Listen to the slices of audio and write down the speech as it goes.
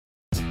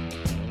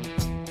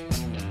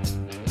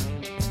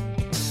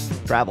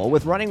Travel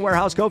with Running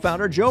Warehouse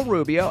co-founder Joe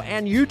Rubio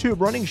and YouTube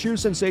running shoe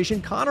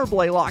sensation Connor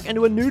Blaylock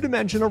into a new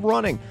dimension of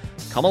running.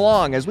 Come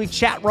along as we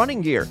chat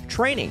running gear,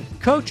 training,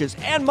 coaches,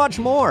 and much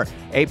more.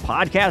 A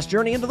podcast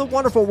journey into the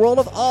wonderful world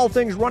of all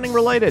things running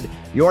related.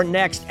 Your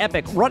next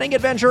epic running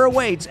adventure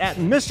awaits at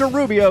Mr.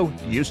 Rubio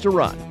Used to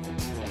Run.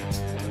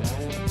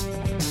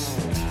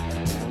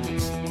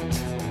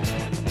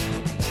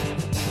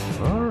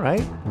 All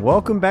right.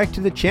 Welcome back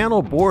to the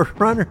channel,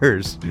 Bored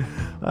Runners.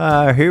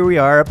 Here we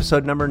are,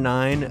 episode number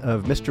 9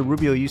 of Mr.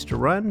 Rubio Used to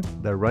Run,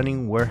 the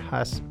Running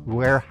Warehouse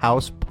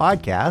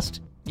podcast.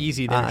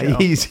 Easy there, Joe.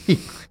 Easy.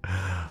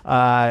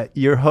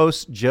 Your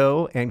hosts,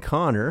 Joe and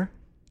Connor,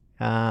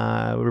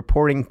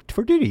 reporting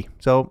for duty.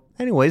 So,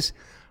 anyways,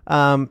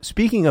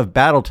 speaking of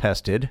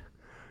battle-tested,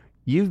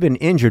 you've been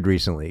injured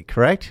recently,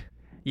 correct?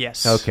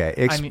 Yes. Okay.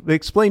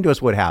 Explain to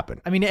us what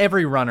happened. I mean,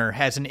 every runner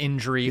has an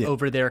injury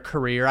over their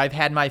career. I've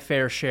had my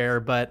fair share,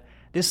 but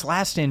this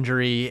last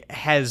injury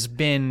has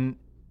been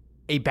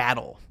a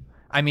battle.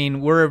 I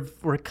mean, we're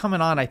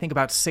coming on, I think,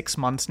 about 6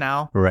 months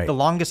now. Right. The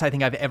longest I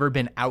think I've ever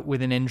been out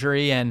with an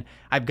injury, and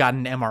I've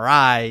gotten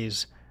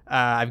MRIs,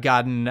 I've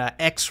gotten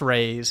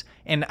X-rays,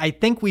 and I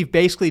think we've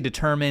basically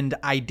determined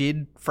I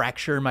did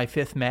fracture my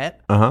fifth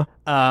met.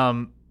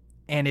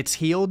 And it's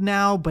healed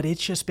now, but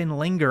it's just been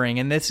lingering.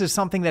 And this is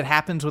something that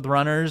happens with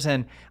runners,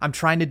 and I'm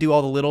trying to do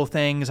all the little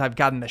things. I've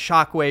gotten the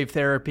shockwave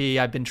therapy.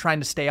 I've been trying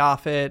to stay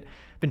off it,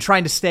 been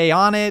trying to stay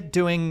on it,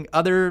 doing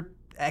other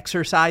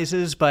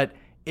exercises, but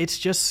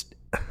it's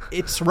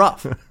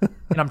rough.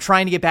 And I'm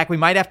trying to get back. We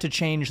might have to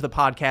change the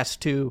podcast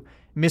to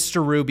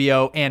Mr.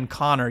 Rubio and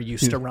Connor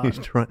Used to Run.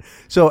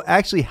 So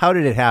actually, how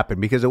did it happen?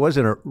 Because it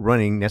wasn't a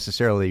running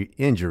necessarily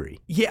injury.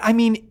 Yeah, I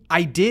mean,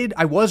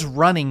 I was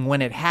running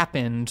when it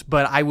happened,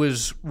 but I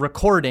was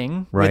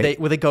recording with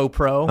a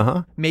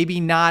GoPro. Maybe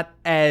not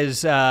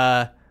as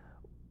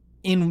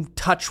in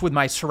touch with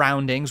my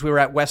surroundings. We were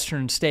at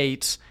Western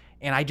States,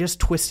 and I just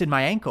twisted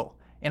my ankle.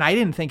 And I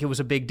didn't think it was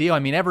a big deal. I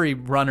mean, every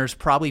runner's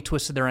probably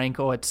twisted their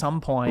ankle at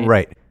some point.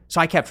 Right.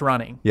 So I kept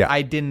running. Yeah.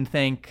 I didn't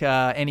think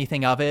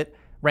anything of it.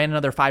 Ran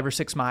another 5 or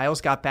 6 miles,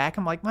 got back.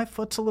 I'm like, my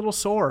foot's a little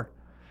sore.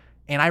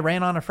 And I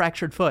ran on a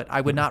fractured foot. I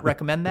would not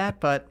recommend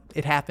that, but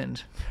it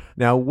happened.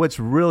 Now, what's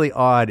really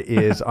odd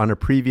is on a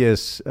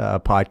previous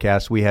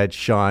podcast, we had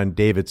Sean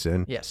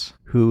Davidson, Yes.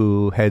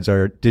 who heads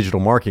our digital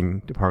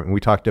marketing department. We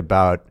talked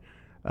about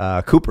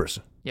Cooper's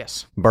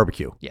Yes.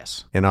 Barbecue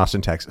Yes. in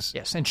Austin, Texas.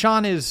 Yes. And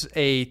Sean is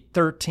a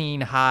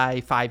 13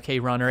 high 5K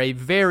runner, a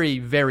very,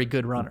 very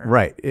good runner.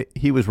 Right.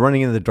 He was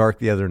running in the dark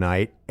the other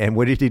night. And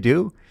what did he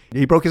do?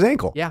 He broke his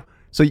ankle. Yeah.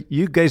 So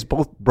you guys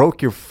both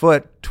broke your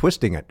foot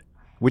twisting it,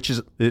 which is,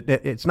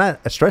 it's not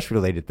a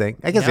stress-related thing.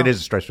 I guess it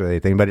is a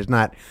stress-related thing, but it's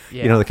not,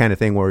 the kind of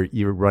thing where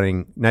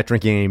you're not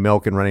drinking any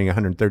milk and running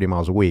 130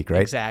 miles a week,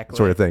 right? Exactly.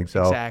 Sort of thing.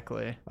 So,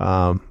 exactly.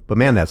 But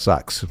man, that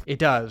sucks. It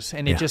does.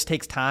 And it just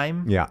takes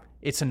time. Yeah.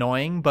 It's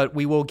annoying, but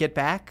we will get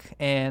back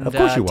and of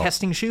course you will.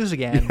 Testing shoes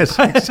again. Yes,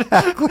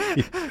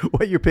 exactly.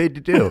 What you're paid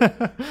to do.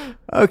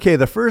 Okay,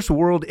 the first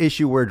world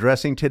issue we're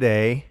addressing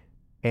today,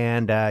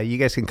 and you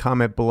guys can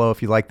comment below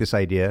if you like this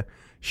idea.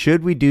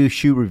 Should we do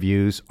shoe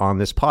reviews on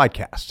this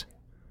podcast?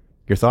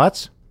 Your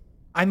thoughts?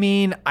 I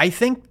mean, I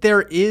think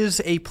there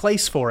is a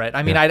place for it.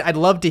 I mean, I'd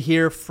love to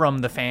hear from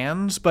the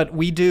fans, but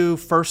we do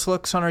first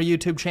looks on our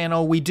YouTube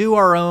channel. We do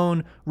our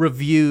own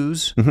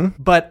reviews,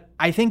 but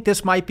I think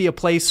this might be a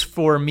place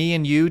for me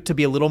and you to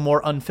be a little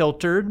more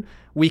unfiltered.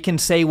 We can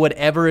say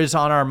whatever is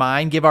on our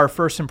mind, give our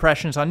first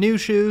impressions on new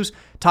shoes,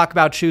 talk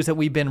about shoes that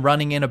we've been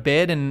running in a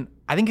bit, and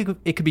I think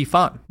it could be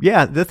fun.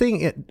 Yeah, the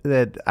thing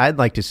that I'd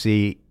like to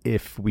see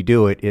if we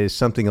do it is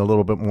something a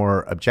little bit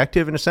more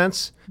objective in a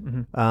sense.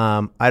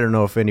 I don't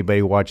know if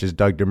anybody watches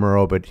Doug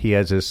DeMuro, but he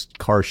has this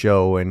car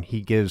show and he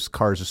gives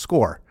cars a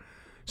score.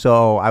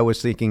 So I was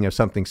thinking of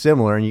something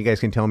similar, and you guys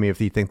can tell me if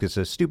you think this is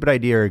a stupid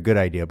idea or a good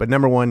idea. But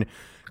number one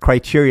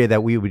criteria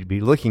that we would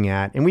be looking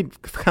at, and we'd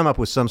come up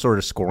with some sort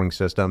of scoring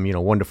system,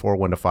 1 to 4,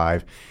 1 to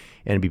 5,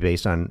 and it'd be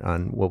based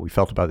on what we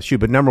felt about the shoe.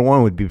 But number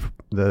one would be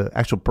the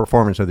actual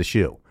performance of the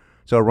shoe.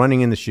 So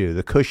running in the shoe,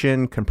 the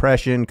cushion,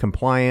 compression,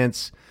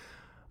 compliance,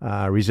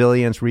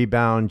 resilience,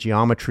 rebound,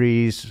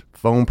 geometries,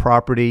 foam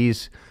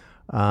properties,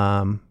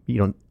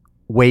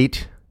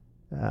 weight,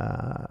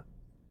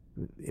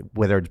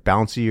 whether it's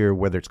bouncy or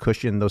whether it's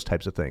cushion, those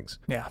types of things.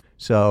 Yeah.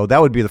 So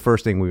that would be the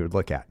first thing we would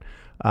look at.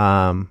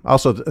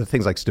 Also,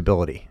 things like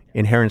stability,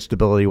 inherent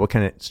stability. What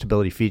kind of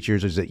stability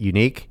features? Is it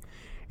unique?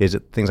 Is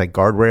it things like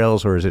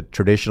guardrails, or is it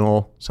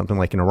traditional, something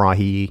like an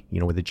Arahi,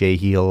 with a J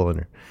heel,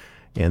 and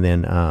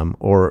then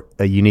or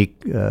a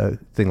unique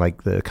thing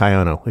like the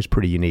Kayano is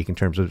pretty unique in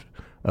terms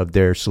of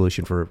their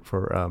solution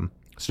for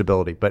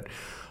stability. But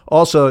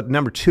also,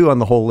 number 2 on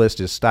the whole list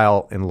is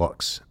style and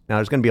looks. Now,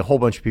 there's going to be a whole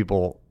bunch of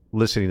people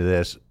listening to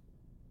this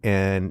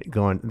and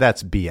going,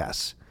 "That's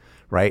BS,"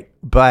 right?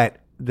 But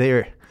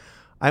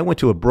I went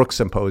to a Brooks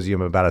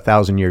Symposium about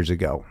 1,000 years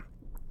ago,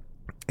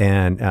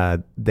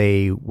 and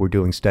they were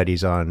doing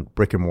studies on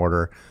brick and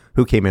mortar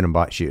who came in and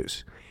bought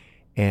shoes.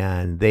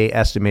 And they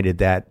estimated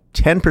that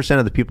 10%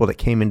 of the people that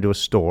came into a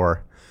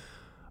store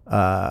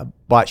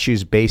bought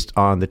shoes based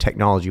on the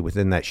technology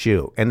within that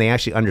shoe, and they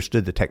actually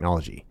understood the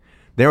technology.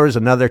 There was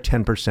another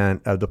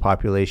 10% of the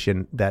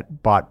population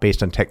that bought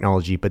based on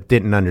technology but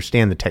didn't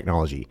understand the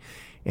technology.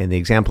 And the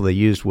example they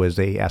used was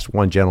they asked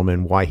one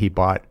gentleman why he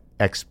bought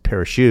X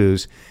pair of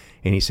shoes,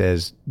 and he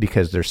says,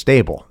 because they're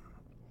stable.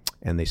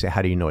 And they say,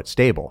 how do you know it's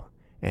stable?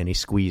 And he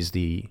squeezed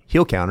the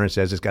heel counter and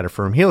says it's got a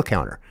firm heel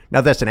counter.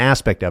 Now, that's an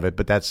aspect of it,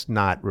 but that's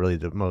not really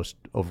the most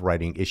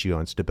overriding issue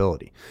on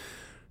stability.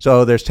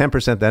 So there's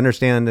 10% that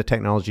understand the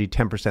technology,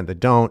 10% that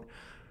don't.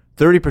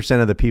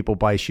 30% of the people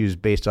buy shoes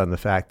based on the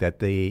fact that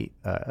they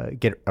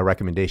get a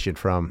recommendation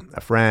from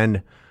a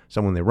friend,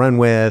 someone they run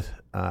with,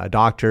 a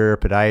doctor,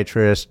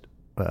 podiatrist,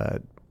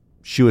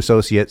 shoe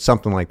associate,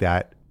 something like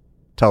that,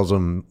 tells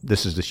them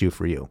this is the shoe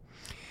for you.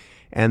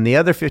 And the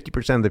other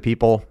 50% of the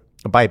people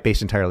buy it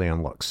based entirely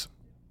on looks.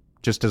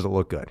 Just does it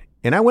look good?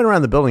 And I went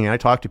around the building and I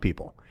talked to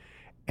people.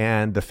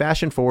 And the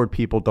fashion-forward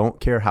people don't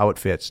care how it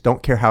fits,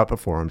 don't care how it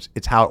performs.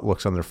 It's how it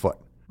looks on their foot.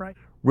 Right.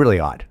 Really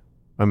odd.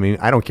 I mean,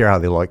 I don't care how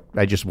they look.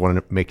 I just want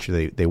to make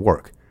sure they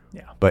work.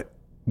 Yeah. But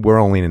we're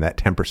only in that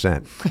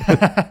 10%.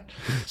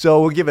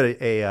 So we'll give it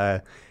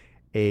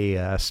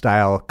a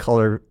style,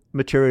 color,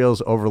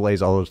 materials,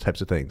 overlays, all those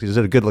types of things. Is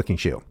it a good-looking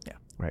shoe? Yeah.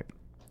 Right.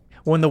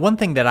 Well, and the one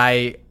thing that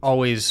I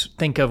always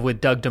think of with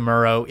Doug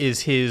DeMuro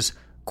is his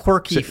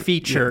quirky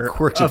feature. Yeah,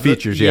 quirks and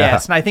features, yeah.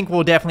 Yes, and I think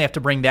we'll definitely have to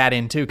bring that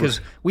in too, because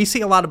we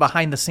see a lot of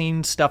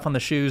behind-the-scenes stuff on the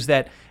shoes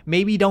that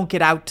maybe don't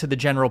get out to the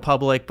general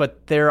public,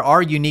 but there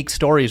are unique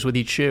stories with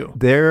each shoe.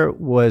 There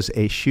was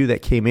a shoe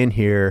that came in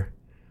here.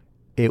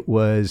 It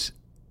was,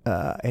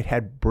 it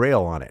had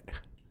Braille on it.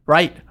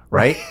 Right.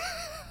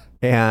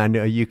 And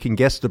you can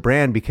guess the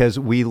brand because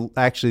we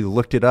actually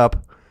looked it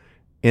up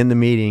in the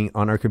meeting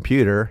on our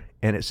computer,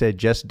 and it said,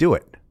 just do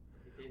it,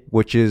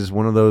 which is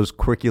one of those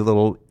quirky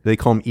little, they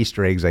call them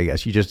Easter eggs, I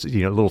guess. You just,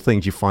 little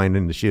things you find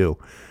in the shoe.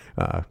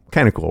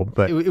 Kind of cool.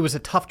 But it was a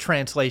tough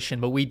translation,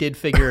 but we did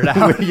figure it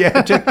out.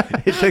 Yeah,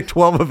 it took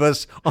 12 of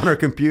us on our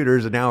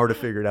computers an hour to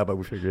figure it out, but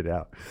we figured it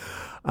out.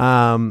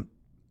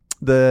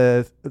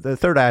 The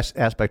third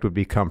aspect would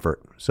be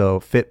comfort. So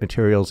fit,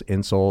 materials,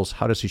 insoles.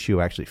 How does the shoe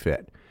actually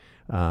fit?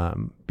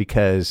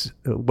 Because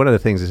one of the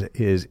things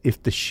is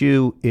if the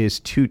shoe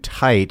is too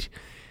tight,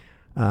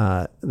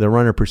 the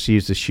runner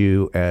perceives the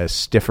shoe as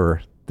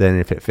stiffer than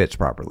if it fits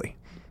properly.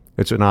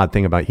 It's an odd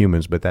thing about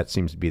humans, but that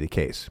seems to be the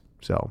case.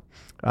 So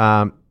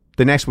the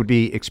next would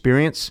be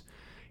experience,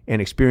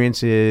 and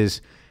experience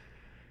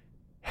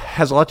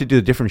has a lot to do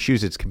with different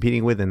shoes it's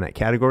competing with in that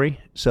category.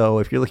 So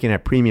if you're looking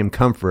at premium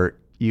comfort,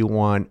 you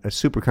want a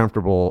super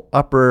comfortable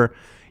upper.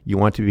 You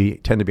want to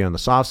tend to be on the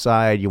soft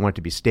side. You want it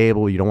to be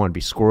stable. You don't want to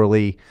be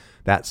squirrely,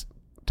 that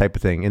type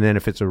of thing. And then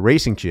if it's a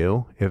racing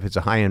shoe, if it's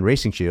a high-end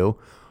racing shoe,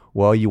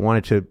 well, you want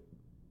it to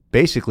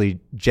basically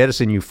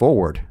jettison you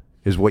forward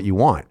is what you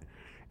want.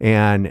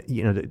 And,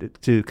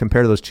 to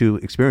compare those two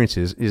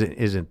experiences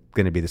isn't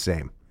going to be the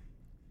same.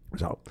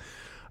 So,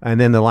 and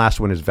then the last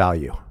one is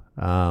value.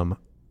 A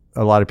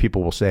lot of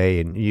people will say,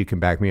 and you can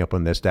back me up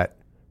on this, that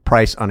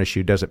price on a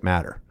shoe doesn't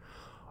matter.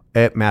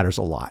 It matters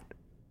a lot.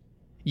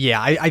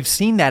 Yeah, I've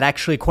seen that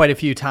actually quite a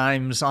few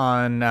times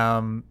on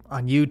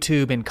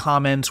YouTube and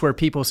comments where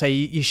people say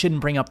you shouldn't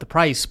bring up the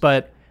price.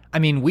 But, I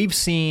mean, we've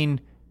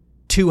seen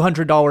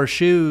 $200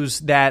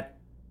 shoes that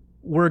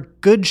were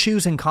good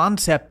shoes in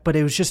concept, but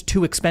it was just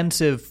too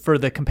expensive for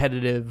the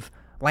competitive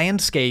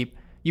landscape.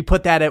 You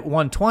put that at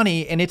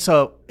 $120, and it's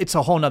a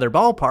whole nother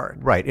ballpark.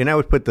 Right, and I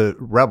would put the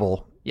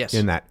Rebel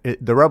in that.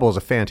 The Rebel is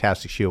a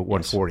fantastic shoe at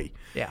 $140. Yes.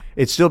 Yeah.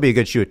 It'd still be a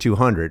good shoe at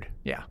 $200.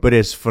 Yeah. But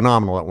it's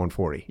phenomenal at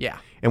 $140. Yeah.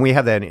 And we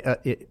have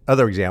that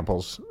other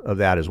examples of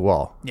that as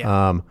well.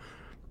 Yeah.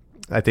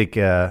 I think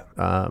the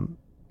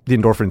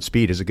Endorphin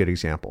Speed is a good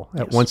example.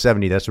 At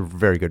 $170, that's a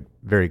very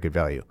good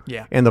value.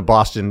 Yeah. And the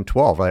Boston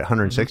 12 at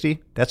 $160,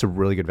 that's a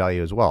really good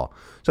value as well.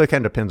 So it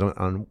kind of depends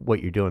on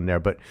what you're doing there.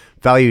 But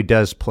value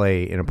does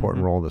play an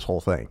important role in this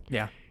whole thing.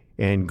 Yeah.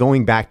 And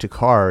going back to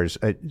cars,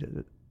 I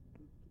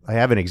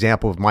have an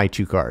example of my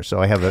two cars. So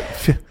I have a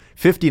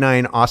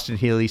 59 Austin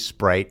Healey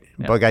Sprite,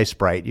 Bug Eye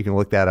Sprite. You can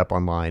look that up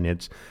online.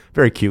 It's a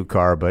very cute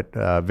car, but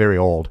very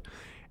old.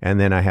 And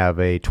then I have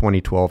a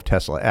 2012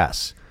 Tesla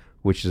S,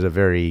 which is a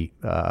very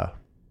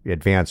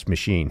advanced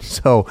machine.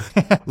 So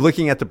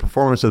looking at the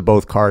performance of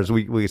both cars,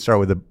 we start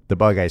with the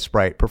Bug Eye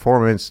Sprite.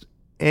 Performance,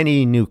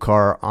 any new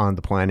car on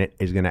the planet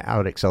is going to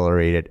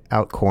out-accelerate it,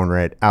 out-corner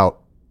it,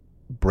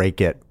 out-brake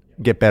it,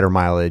 get better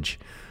mileage,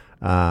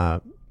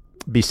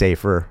 be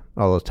safer,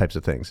 all those types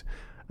of things.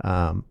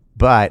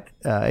 But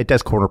it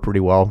does corner pretty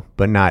well,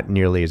 but not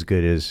nearly as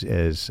good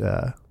as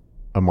a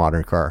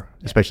modern car.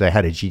 Especially I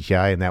had a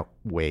GTI, and that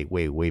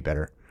way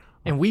better.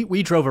 And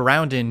we drove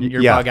around in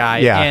your Bug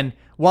Eye, and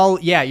while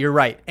you're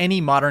right, any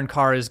modern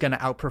car is going to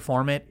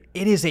outperform it.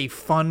 It is a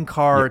fun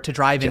car to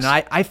drive in.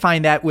 And I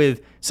find that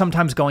with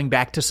sometimes going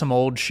back to some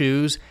old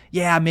shoes.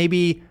 Yeah,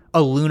 maybe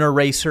a Lunar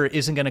Racer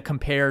isn't going to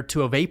compare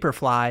to a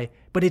Vaporfly,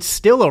 but it's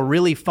still a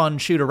really fun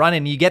shoe to run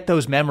in. You get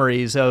those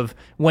memories of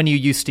when you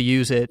used to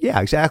use it. Yeah,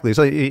 exactly.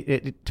 So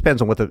it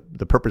depends on what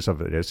the purpose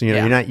of it is. You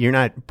know, you're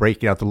not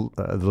breaking out the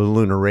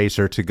Lunar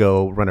Racer to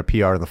go run a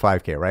PR in the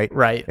 5K, right?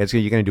 Right.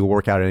 You're going to do a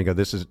workout and you go,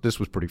 this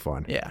was pretty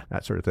fun. Yeah.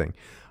 That sort of thing.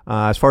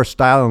 As far as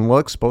style and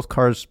looks, both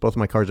of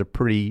my cars are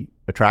pretty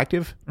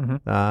attractive.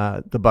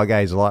 The Bug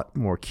Eye is a lot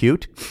more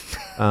cute,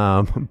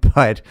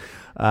 but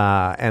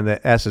and the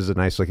S is a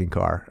nice looking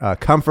car.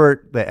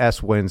 Comfort, the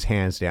S wins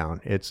hands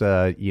down. It's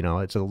a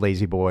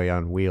lazy boy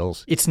on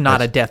wheels. It's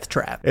not a death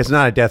trap. It's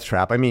not a death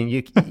trap. I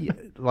mean,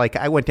 like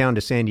I went down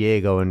to San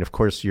Diego, and of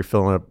course you're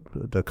filling up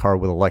the car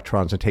with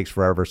electrons. And it takes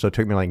forever, so it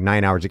took me like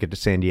 9 hours to get to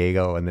San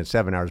Diego, and then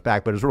 7 hours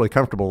back. But it was really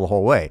comfortable the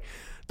whole way.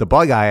 The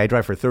Bug Eye, I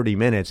drive for 30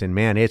 minutes, and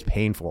man, it's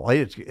painful.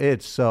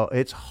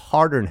 It's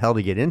harder than hell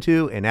to get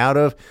into and out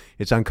of.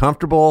 It's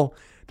uncomfortable.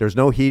 There's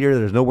no heater.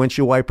 There's no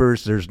windshield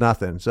wipers. There's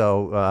nothing.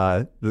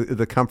 So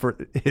the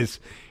comfort is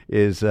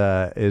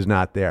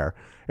not there.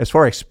 As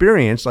far as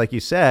experience, like you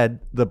said,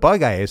 the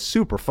Bug Eye is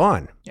super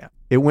fun. Yeah,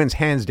 it wins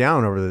hands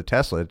down over the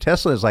Tesla. The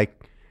Tesla is like,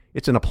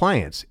 it's an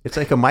appliance. It's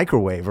like a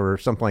microwave or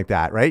something like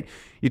that, right?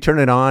 You turn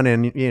it on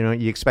and,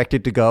 you expect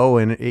it to go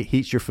and it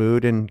heats your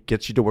food and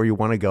gets you to where you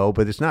want to go,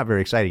 but it's not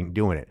very exciting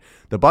doing it.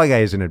 The Bug Eye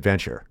is an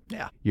adventure.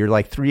 Yeah. You're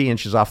like 3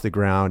 inches off the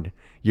ground.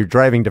 You're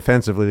driving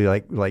defensively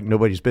like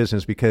nobody's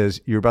business because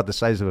you're about the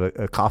size of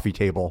a coffee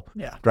table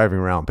driving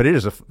around. But it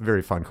is a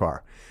very fun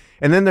car.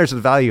 And then there's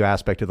the value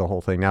aspect of the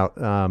whole thing.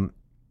 Now,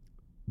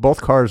 both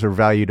cars are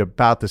valued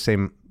about the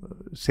same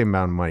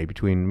amount of money,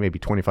 between maybe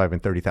 $25,000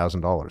 and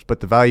 $30,000. But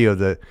the value of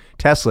the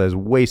Tesla is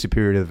way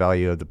superior to the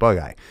value of the Bug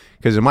Eye.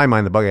 Because in my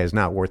mind, the Bug Eye is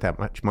not worth that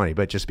much money,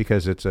 but just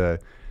because it's a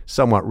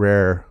somewhat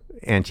rare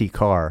antique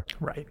car.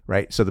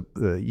 Right. So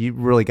you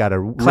really got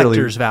to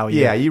collector's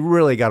value. Yeah, you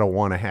really got to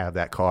want to have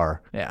that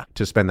car Yeah.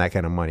 to spend that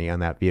kind of money on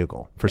that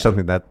vehicle for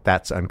something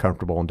that's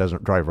uncomfortable and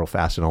doesn't drive real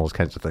fast and all those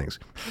kinds of things.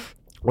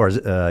 Whereas,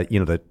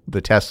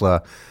 the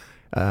Tesla,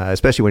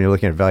 especially when you're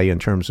looking at value in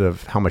terms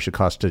of how much it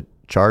costs to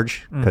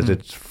charge, because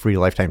it's free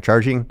lifetime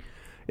charging,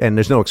 and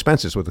there's no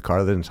expenses with the car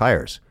other than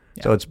tires.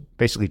 Yeah. So it's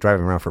basically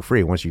driving around for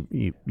free once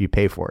you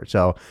pay for it.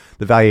 So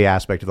the value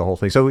aspect of the whole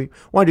thing. So we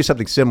want to do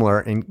something similar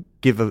and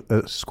give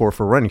a score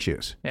for running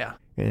shoes. Yeah.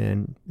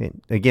 And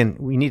again,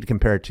 we need to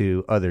compare it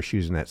to other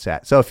shoes in that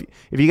set. So if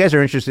you guys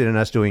are interested in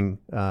us doing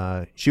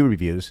shoe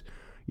reviews,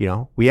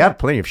 we have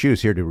plenty of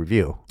shoes here to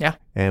review. Yeah.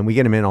 And we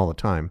get them in all the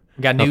time.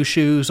 We got new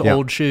shoes,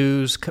 old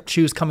shoes,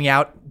 shoes coming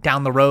out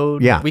down the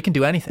road. Yeah. We can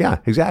do anything. Yeah,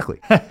 exactly.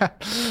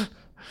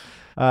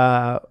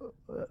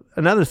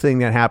 Another thing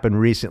that happened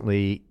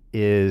recently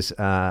is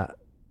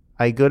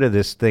I go to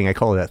this thing, I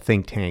call it a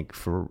think tank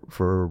for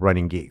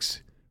running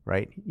geeks,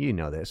 right? You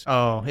know this.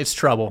 Oh, it's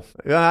trouble.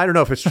 I don't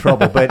know if it's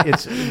trouble, but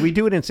we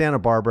do it in Santa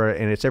Barbara,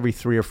 and it's every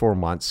 3 or 4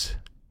 months,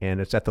 and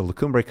it's at the La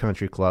Cumbre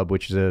Country Club,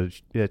 which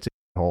is it's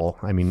a hole.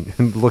 I mean,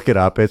 look it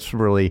up. It's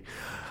really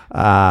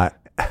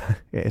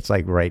it's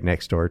like right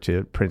next door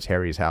to Prince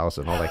Harry's house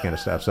and all that kind of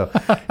stuff. So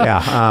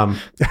yeah.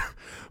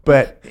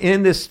 But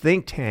in this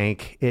think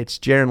tank, it's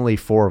generally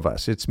 4 of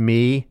us. It's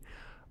me.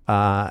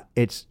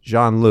 It's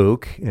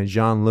Jean-Luc, and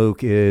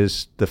Jean-Luc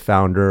is the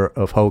founder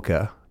of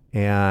Hoka.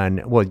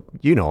 And, well,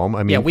 you know him.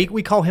 I mean, yeah,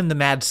 we call him the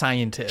mad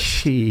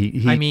scientist.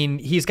 I mean,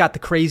 he's got the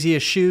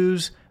craziest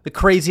shoes, the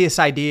craziest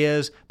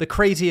ideas, the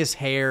craziest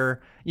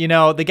hair.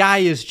 The guy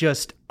is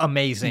just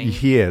amazing.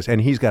 He is,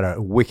 and he's got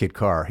a wicked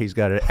car. He's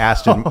got an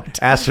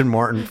Aston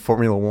Martin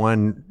Formula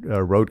One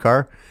road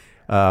car.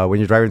 When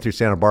you're driving through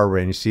Santa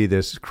Barbara and you see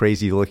this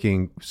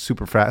crazy-looking,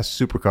 super fast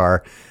supercar,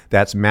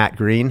 that's Matt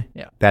Green.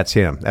 Yeah. That's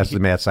him. That's the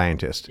mad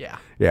scientist. Yeah.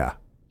 Yeah.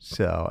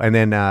 So, and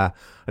then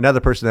another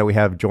person that we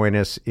have join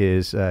us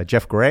is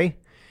Jeff Gray,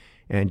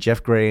 and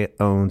Jeff Gray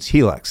owns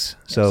Helix.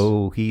 Yes.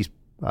 So he's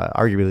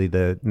arguably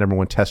the number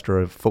 1 tester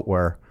of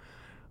footwear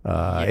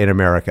in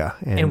America.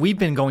 And we've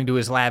been going to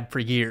his lab for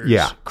years.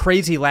 Yeah.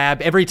 Crazy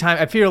lab. Every time,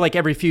 I feel like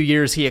every few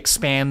years he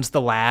expands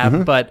the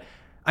lab, but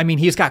I mean,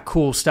 he's got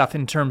cool stuff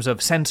in terms of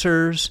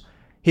sensors,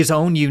 his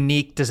own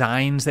unique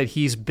designs that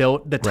he's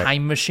built, the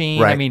time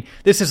machine. Right. I mean,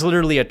 this is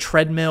literally a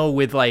treadmill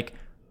with like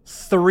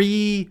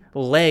 3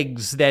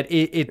 legs that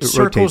it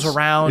circles rotates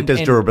around. It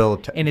does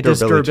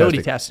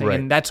durability testing. Right.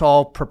 And that's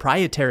all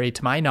proprietary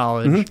to my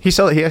knowledge.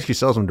 He actually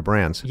sells them to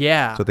brands.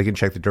 Yeah. So they can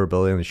check the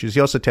durability on the shoes.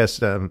 He also tests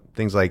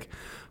things like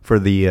for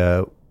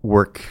the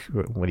work,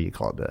 what do you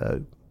call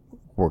it?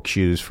 Work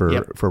shoes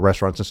for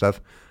restaurants and stuff.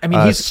 I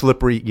mean, he's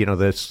slippery,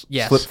 the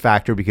slip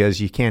factor,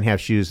 because you can't have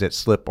shoes that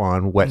slip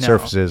on wet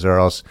surfaces or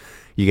else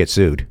you get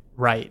sued.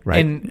 Right.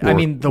 And I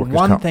mean, the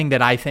one thing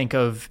that I think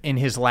of in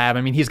his lab,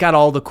 I mean, he's got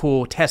all the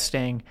cool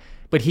testing,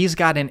 but he's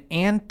got an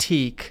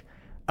antique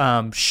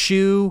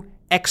shoe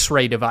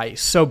X-ray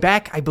device. So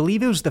back, I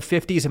believe it was the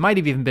 50s, it might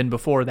have even been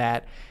before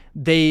that,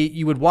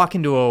 you would walk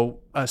into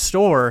a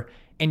store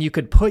and you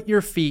could put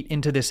your feet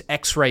into this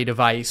X-ray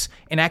device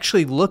and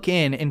actually look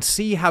in and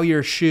see how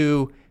your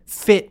shoe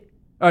fit,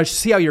 or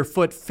see how your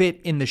foot fit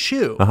in the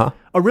shoe.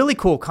 A really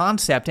cool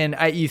concept. And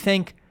you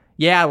think,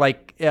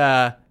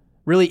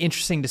 really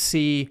interesting to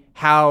see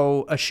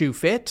how a shoe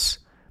fits.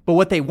 But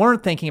what they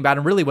weren't thinking about,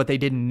 and really what they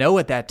didn't know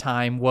at that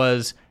time,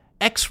 was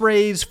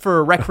X-rays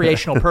for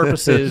recreational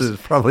purposes. This is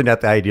probably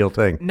not the ideal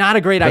thing. Not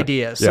a great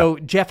idea. So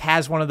Jeff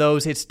has one of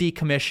those. It's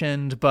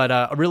decommissioned, but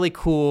a really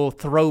cool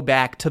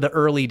throwback to the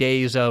early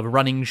days of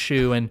running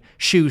shoe and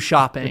shoe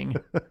shopping.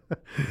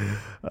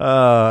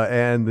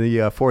 And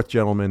the fourth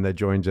gentleman that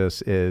joins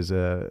us is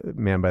a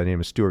man by the name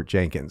of Stuart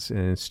Jenkins.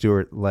 And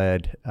Stuart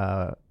led,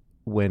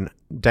 when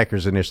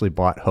Deckers initially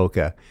bought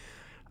Hoka,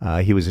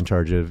 he was in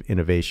charge of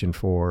innovation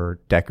for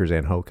Deckers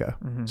and Hoka.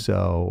 Mm-hmm.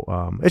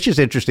 So it's just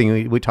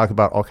interesting. We talk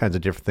about all kinds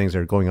of different things that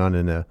are going on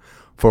in the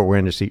footwear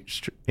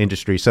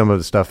industry. Some of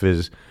the stuff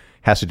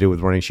has to do with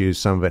running shoes.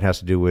 Some of it has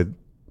to do with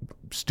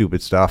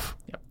stupid stuff,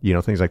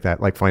 things like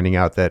that. Like finding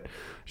out that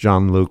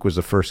Jean-Luc was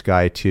the first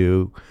guy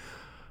to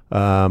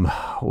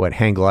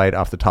hang glide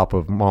off the top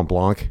of Mont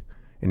Blanc,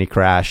 and he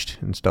crashed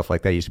and stuff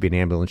like that. He used to be an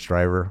ambulance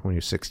driver when he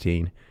was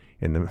 16.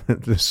 In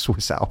the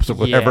Swiss Alps or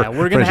whatever. Yeah,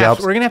 we're gonna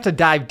have to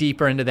dive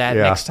deeper into that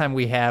next time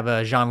we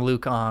have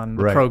Jean-Luc on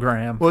the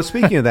program. Well,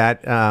 speaking of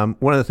that,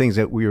 one of the things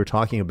that we were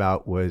talking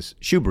about was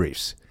shoe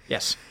briefs.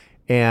 Yes.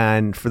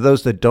 And for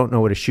those that don't know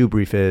what a shoe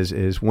brief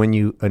is when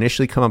you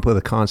initially come up with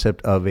a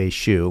concept of a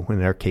shoe, in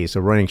our case,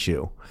 a running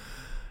shoe,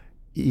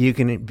 you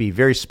can be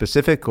very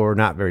specific or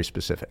not very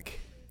specific.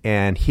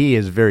 And he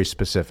is very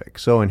specific.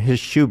 So in his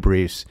shoe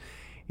briefs,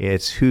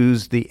 it's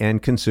who's the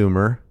end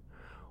consumer,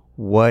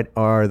 what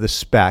are the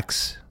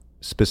specs,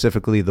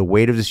 specifically the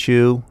weight of the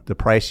shoe, the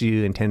price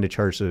you intend to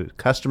charge the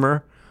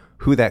customer,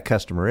 who that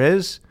customer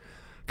is,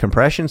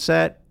 compression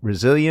set,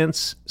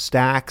 resilience,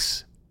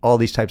 stacks, all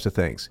these types of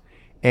things.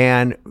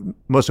 And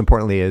most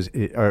importantly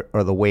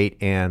are the weight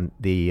and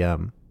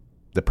the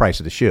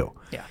price of the shoe.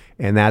 Yeah.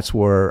 And that's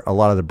where a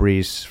lot of the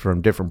briefs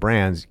from different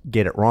brands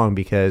get it wrong,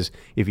 because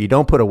if you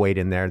don't put a weight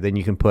in there, then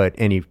you can put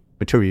any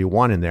material you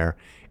want in there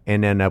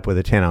and end up with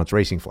a 10-ounce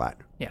racing flat.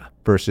 Yeah.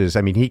 Versus,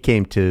 he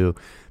came to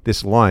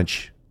this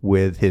launch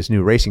with his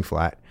new racing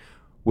flat,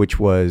 which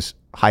was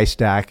high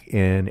stack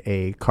in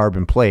a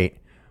carbon plate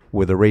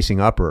with a racing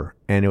upper,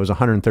 and it was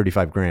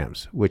 135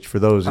 grams, which for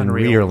those in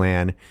rear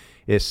land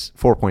is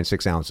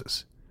 4.6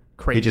 ounces.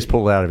 Crazy. He just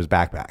pulled it out of his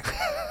backpack.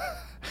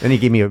 Then he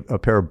gave me a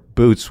pair of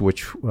boots,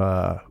 which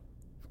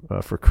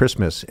for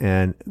Christmas,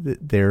 and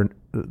they're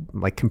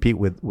like compete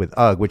with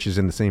UGG, which is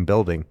in the same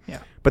building. Yeah.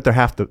 But they're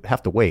half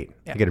the weight.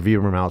 You get a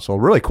Vibram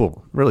outsole.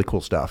 Really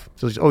cool stuff.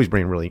 So he's always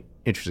bringing really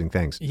interesting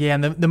things. Yeah,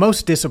 and the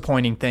most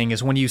disappointing thing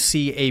is when you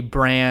see a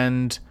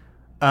brand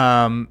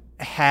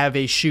have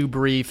a shoe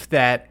brief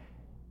that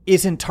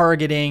isn't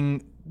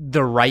targeting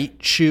the right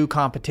shoe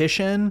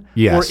competition,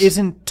 or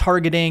isn't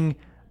targeting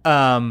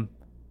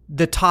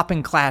the top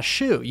in class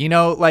shoe.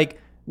 Like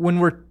when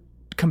we're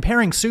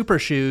comparing super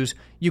shoes,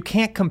 you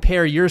can't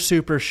compare your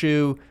super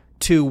shoe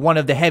to one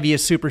of the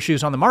heaviest super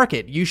shoes on the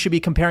market. You should be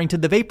comparing to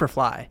the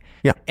Vaporfly.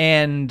 Yeah.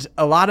 And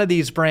a lot of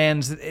these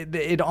brands,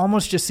 it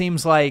almost just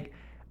seems like,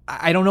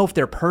 I don't know if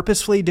they're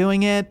purposefully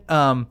doing it.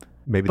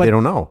 Maybe they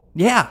don't know.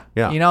 Yeah.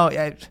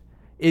 Yeah.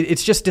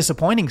 It's just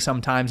disappointing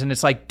sometimes. And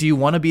it's like, do you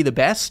want to be the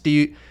best?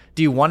 Do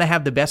you want to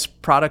have the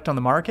best product on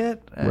the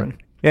market? Right.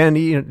 And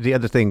the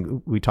other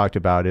thing we talked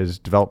about is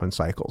development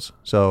cycles.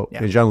 So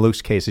in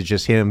Jean-Luc's case, it's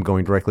just him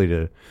going directly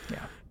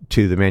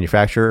to the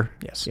manufacturer.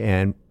 Yes.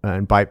 And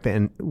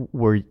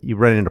where you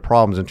run into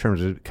problems in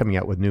terms of coming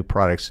out with new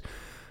products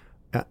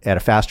at a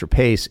faster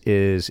pace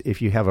is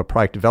if you have a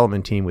product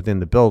development team within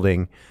the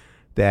building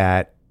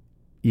that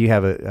you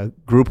have a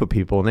group of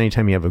people, and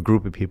anytime you have a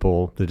group of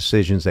people, the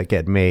decisions that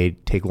get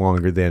made take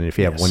longer than if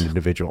you have one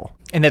individual.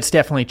 And that's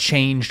definitely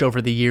changed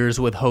over the years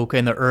with Hoka.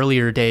 In the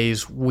earlier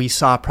days, we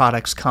saw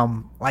products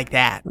come like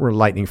that. We're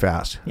lightning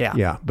fast. Yeah.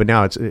 Yeah. But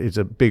now it's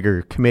a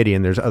bigger committee,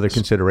 and there's other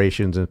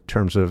considerations in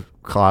terms of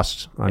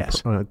costs,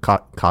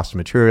 cost of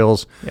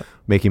materials,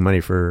 making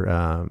money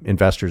for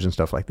investors and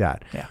stuff like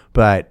that. Yeah.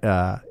 But,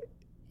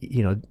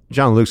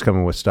 Jean-Luc's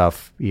coming with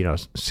stuff,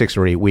 6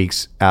 or 8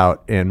 weeks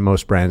out, and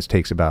most brands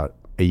takes about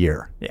a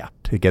year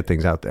to get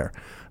things out there.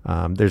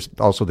 There's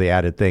also the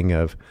added thing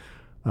of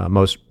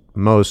most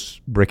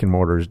brick and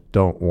mortars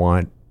don't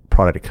want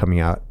product coming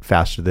out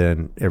faster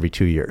than every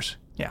 2 years.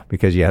 Yeah.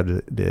 Because you have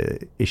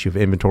the issue of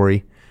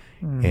inventory.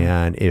 Mm-hmm.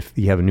 And if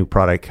you have a new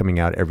product coming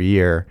out every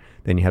year,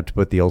 then you have to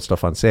put the old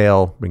stuff on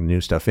sale, bring the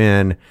new stuff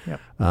in,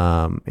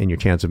 and your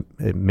chance of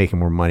making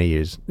more money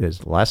is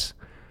less.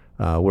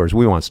 Whereas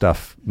we want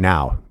stuff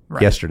now,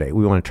 yesterday.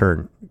 We want to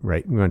turn,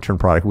 We want to turn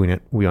product. We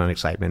want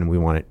excitement, and we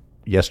want it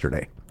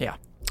yesterday. Yeah.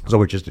 So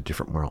we're just a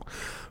different world.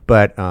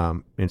 But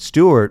in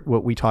Stuart,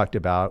 what we talked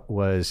about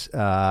was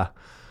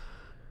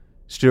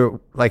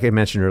Stuart, like I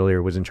mentioned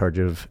earlier, was in charge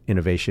of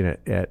innovation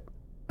at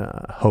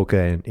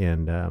Hoka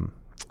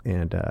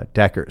and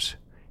Deckers.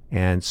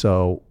 And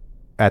so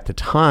at the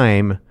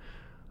time,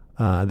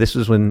 this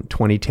was in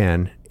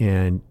 2010,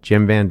 and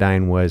Jim Van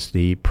Dyne was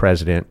the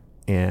president,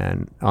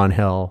 and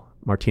Angel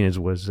Martinez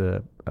was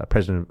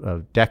president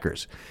of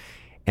Deckers.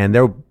 And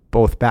they're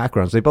both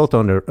backgrounds. They both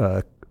owned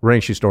a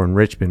running shoe store in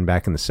Richmond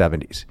back in the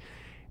 70s.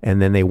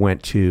 And then they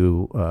went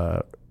to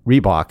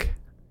Reebok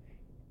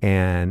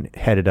and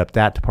headed up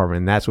that department.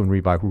 And that's when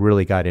Reebok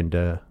really got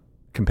into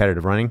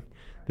competitive running.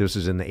 This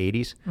was in the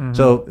 80s.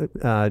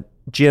 So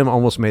Jim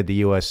almost made the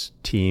U.S.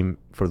 team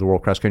for the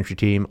World Cross Country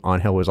team.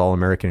 Angel was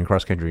All-American in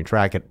cross country and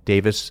track at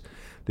Davis.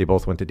 They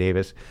both went to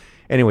Davis.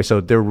 Anyway,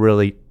 so they're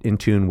really in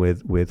tune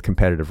with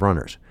competitive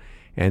runners.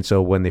 And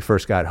so when they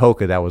first got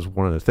Hoka, that was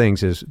one of the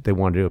things is they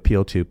wanted to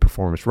appeal to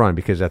performance run,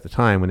 because at the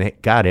time when they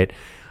got it,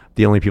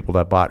 the only people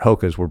that bought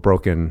Hokas were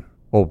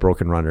old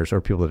broken runners or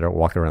people that are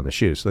walking around the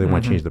shoes. So they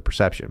want to change the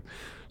perception.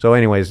 So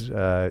anyways,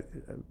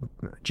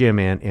 Jim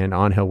and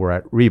Angel were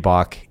at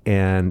Reebok,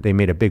 and they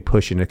made a big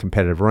push into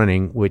competitive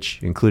running,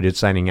 which included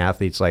signing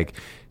athletes like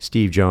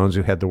Steve Jones,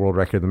 who had the world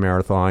record in the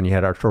marathon. You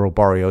had Arturo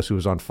Barrios, who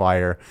was on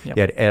fire. Yep.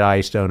 You had Ed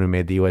Eyestone, who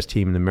made the U.S.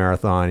 team in the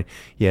marathon.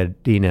 You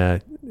had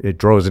Dina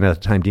Drozen at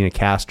the time, Dina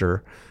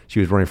Castor.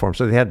 She was running for him.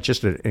 So they had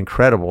just an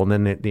incredible, and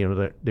then they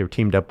were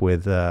teamed up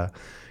with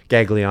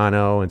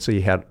Gagliano, and so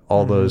you had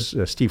all those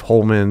Steve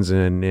Holmans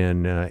and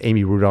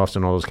Amy Rudolphs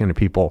and all those kind of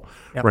people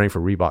running for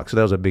Reebok. So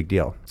that was a big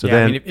deal. So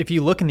then, I mean, if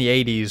you look in the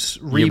 80s,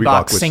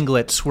 Reebok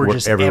singlets were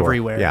just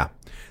everywhere. Yeah,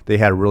 they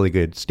had a really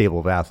good stable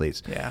of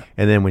athletes. Yeah,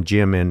 and then when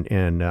Jim and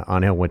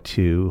Angel went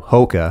to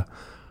Hoka,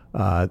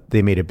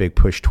 they made a big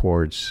push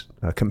towards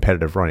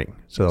competitive running.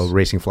 So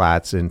racing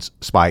flats and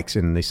spikes,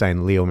 and they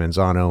signed Leo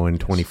Manzano in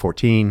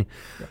 2014,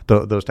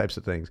 those types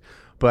of things.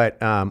 But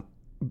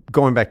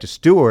going back to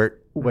Stuart,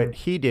 what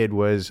he did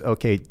was,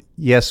 okay,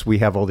 yes, we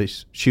have all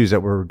these shoes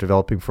that we're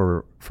developing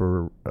for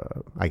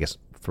I guess,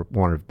 for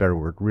want of a better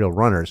word, real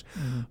runners.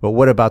 But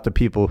what about the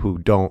people who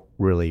don't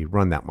really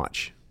run that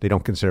much? They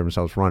don't consider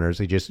themselves runners.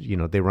 They just,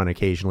 they run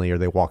occasionally, or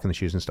they walk in the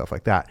shoes and stuff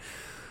like that.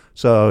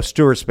 So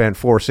Stuart spent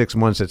 4 or 6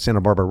 months at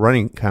Santa Barbara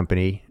Running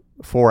Company,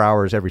 4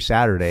 hours every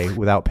Saturday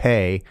without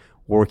pay,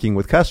 working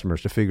with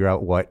customers to figure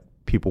out what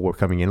people were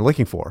coming in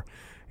looking for.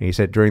 And he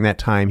said during that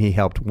time, he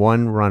helped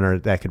one runner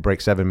that could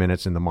break 7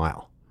 minutes in the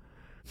mile.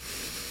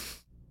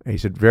 And he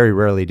said very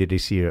rarely did he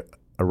see a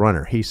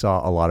runner. He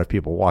saw a lot of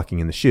people walking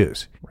in the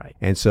shoes. Right.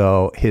 And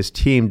so his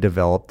team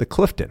developed the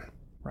Clifton.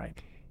 Right.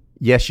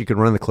 Yes, you could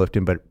run the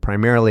Clifton, but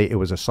primarily it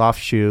was a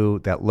soft shoe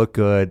that looked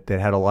good, that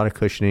had a lot of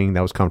cushioning,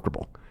 that was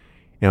comfortable,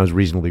 and it was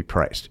reasonably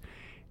priced.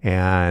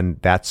 And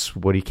that's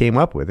what he came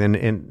up with.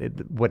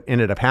 And what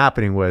ended up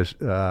happening was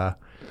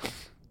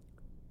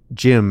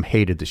Jim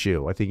hated the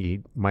shoe. I think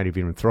he might have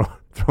even thrown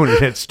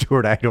it at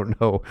Stuart. I don't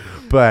know.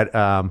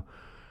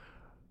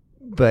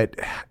 But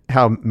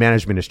how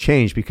management has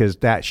changed, because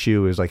that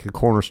shoe is like a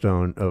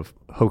cornerstone of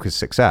Hoka's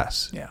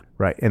success. Yeah.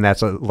 Right. And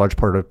that's a large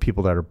part of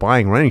people that are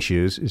buying running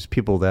shoes is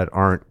people that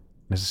aren't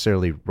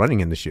necessarily running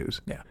in the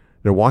shoes. Yeah.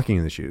 They're walking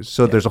in the shoes.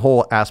 So there's a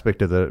whole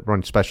aspect of the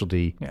run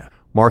specialty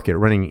market,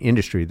 running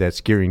industry, that's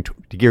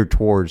geared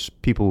towards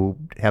people who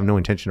have no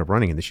intention of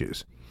running in the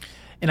shoes.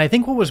 And I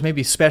think what was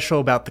maybe special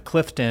about the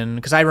Clifton,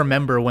 because I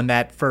remember when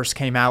that first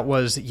came out,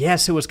 was,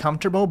 yes, it was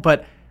comfortable,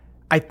 but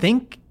I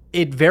think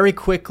it very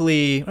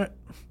quickly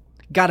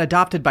got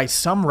adopted by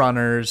some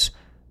runners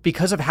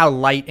because of how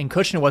light and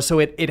cushion it was. So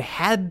it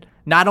had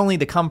not only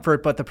the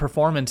comfort, but the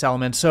performance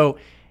element. So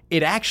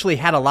it actually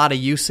had a lot of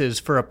uses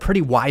for a pretty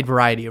wide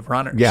variety of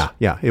runners.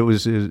 Yeah. It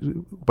was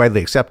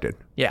widely accepted.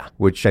 Yeah.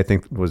 Which I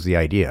think was the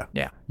idea.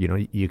 Yeah.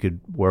 You could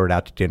wear it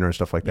out to dinner and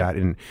stuff like that.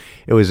 And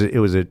it was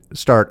a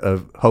start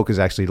of Hoka's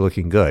actually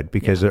looking good,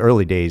 because the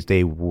early days,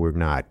 they were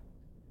not.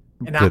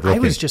 And I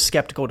was just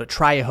skeptical to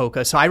try a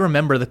Hoka. So I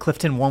remember the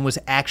Clifton 1 was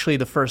actually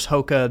the first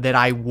Hoka that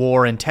I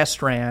wore and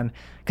test ran,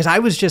 because I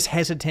was just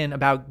hesitant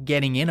about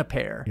getting in a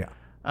pair.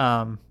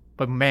 Yeah.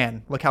 But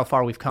man, look how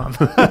far we've come.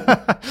 Some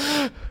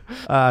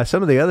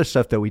of the other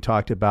stuff that we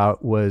talked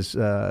about was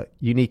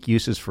unique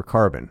uses for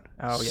carbon.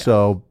 Oh, yeah.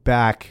 So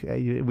back,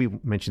 we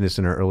mentioned this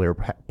in our earlier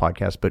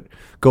podcast, but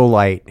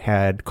Go-Lite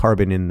had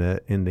carbon in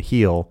the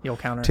heel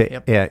counter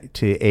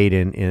to aid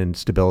in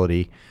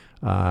stability.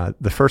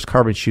 The first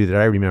carbon shoe that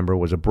I remember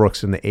was a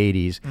Brooks in the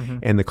 80s,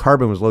 and the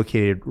carbon was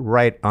located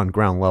right on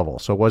ground level.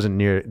 So it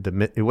wasn't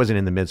it wasn't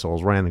in the midsole, it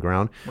was right on the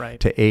ground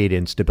to aid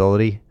in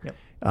stability.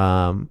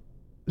 Yep.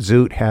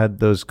 Zoot had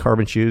those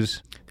carbon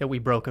shoes. That we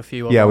broke a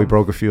few of them. Yeah, we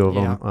broke a few of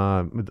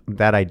them.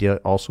 That idea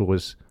also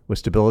was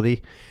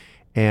stability.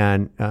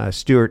 And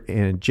Stuart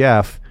and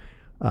Jeff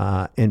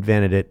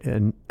invented it,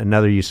 and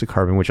another use of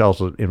carbon, which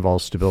also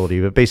involves stability.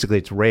 But basically,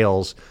 it's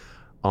rails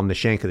on the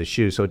shank of the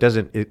shoe, so it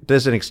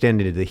doesn't extend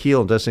into the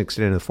heel, it doesn't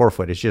extend into the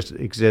forefoot. It just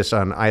exists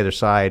on either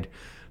side,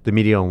 the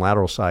medial and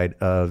lateral side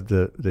of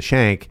the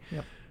shank.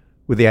 Yep.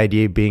 With the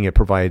idea being it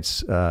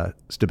provides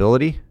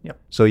stability. Yep.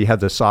 So you have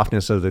the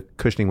softness of the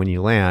cushioning when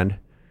you land,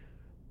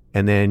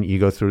 and then you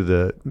go through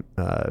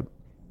the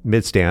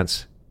mid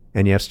stance,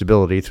 and you have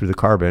stability through the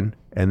carbon,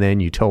 and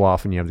then you toe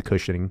off, and you have the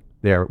cushioning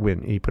there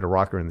when you put a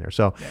rocker in there.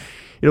 So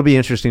it'll be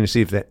interesting to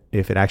see if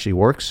it actually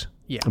works.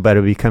 Yeah. But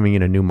it'll be coming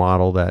in a new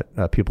model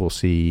that people will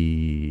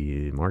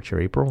see in March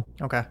or April.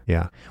 Okay.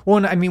 Yeah. Well,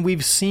 and I mean,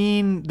 we've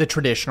seen the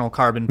traditional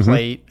carbon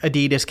plate.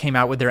 Adidas came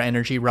out with their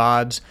energy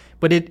rods,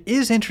 but it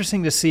is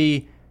interesting to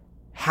see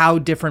how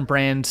different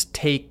brands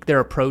take their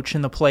approach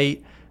in the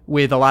plate.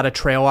 with a lot of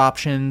trail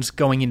options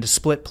going into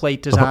split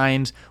plate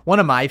designs. One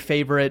of my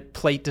favorite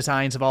plate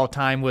designs of all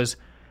time was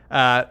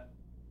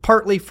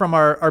partly from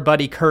our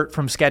buddy Kurt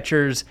from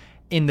Skechers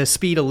in the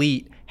Speed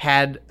Elite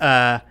had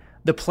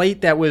the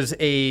plate that was on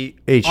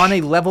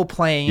a level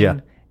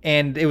plane,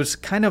 and it was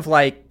kind of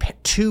like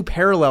two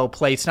parallel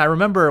plates. And I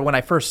remember when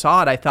I first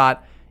saw it, I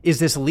thought, is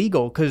this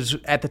legal? Because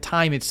at the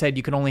time it said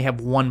you could only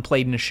have one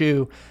plate in a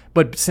shoe.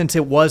 But since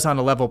it was on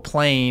a level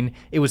plane,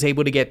 it was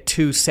able to get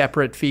two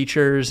separate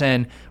features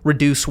and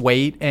reduce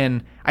weight.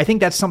 And I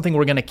think that's something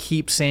we're going to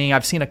keep seeing.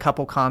 I've seen a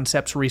couple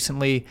concepts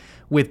recently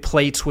with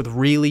plates with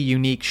really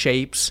unique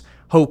shapes.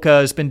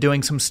 Hoka has been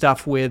doing some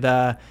stuff with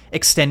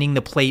extending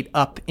the plate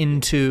up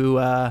into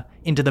the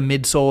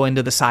midsole,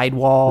 into the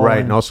sidewall. Right,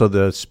 and also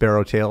the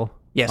sparrow tail.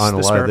 Yes, on a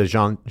lot of the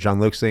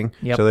Jean-Luc's thing.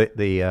 Yep. So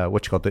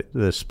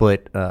the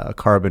split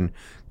carbon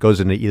goes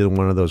into either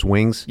one of those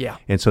wings. Yeah.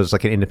 And so it's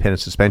like an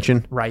independent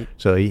suspension. Right.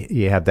 So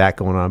you have that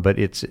going on, but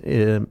it's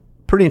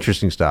pretty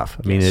interesting stuff.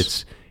 I mean,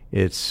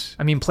 it's.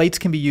 I mean, plates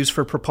can be used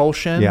for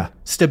propulsion, Yeah.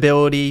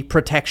 stability,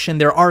 protection.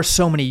 There are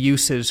so many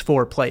uses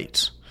for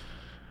plates.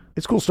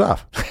 It's cool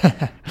stuff.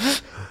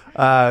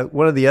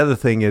 One of the other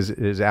thing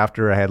is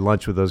after I had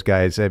lunch with those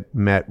guys, I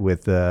met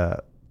with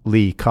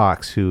Lee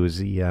Cox, who is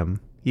he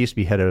used to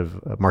be head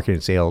of marketing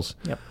and sales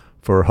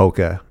for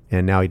Hoka,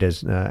 and now he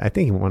does. I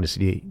think he wanted to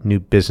see new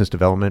business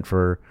development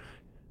for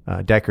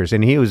Deckers,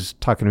 and he was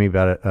talking to me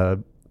about a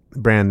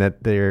brand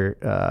that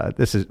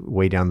this is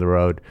way down the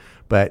road,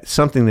 but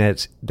something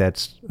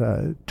that's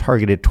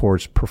targeted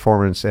towards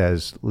performance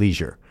as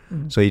leisure.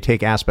 Mm-hmm. So you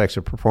take aspects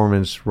of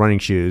performance running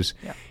shoes.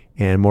 Yeah.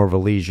 And more of a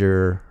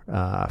leisure,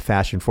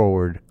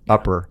 fashion-forward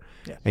upper.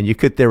 Yeah. And you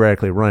could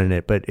theoretically run in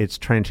it, but it's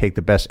trying to take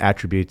the best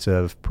attributes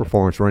of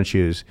performance run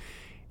shoes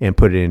and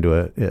put it into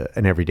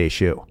an everyday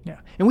shoe.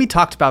 Yeah, and we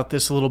talked about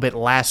this a little bit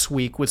last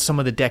week with some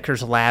of the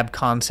Deckers Lab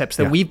concepts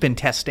that we've been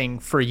testing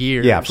for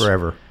years. Yeah,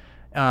 forever.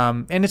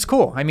 And it's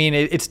cool. I mean,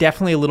 it's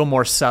definitely a little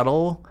more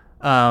subtle,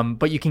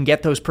 but you can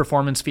get those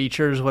performance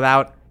features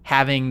without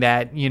having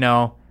that,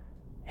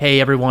 hey,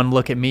 everyone,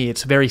 look at me.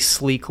 It's a very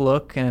sleek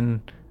look,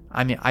 and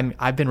I mean,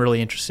 I've been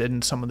really interested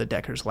in some of the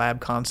Deckers Lab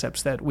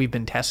concepts that we've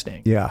been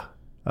testing. Yeah.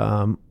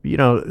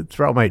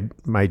 Throughout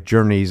my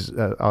journeys,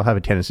 I'll have a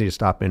tendency to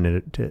stop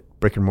into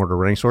brick and mortar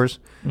running stores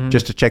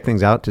just to check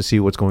things out, to see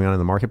what's going on in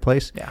the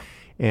marketplace. Yeah.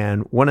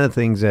 And one of the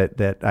things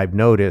that I've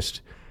noticed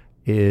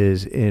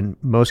is in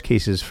most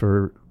cases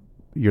for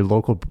your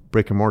local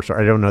brick and mortar store,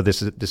 I don't know,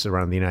 this is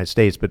around the United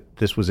States, but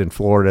this was in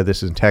Florida,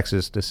 this is in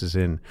Texas, this is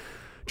in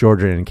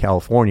Georgia and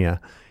California,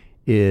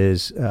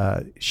 is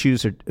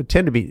shoes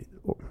tend to be,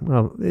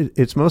 well,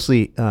 it's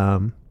mostly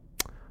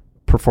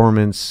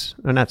performance,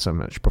 or not so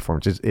much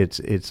performance.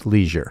 It's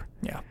leisure.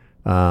 Yeah.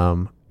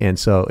 And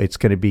so it's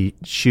going to be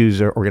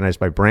shoes are organized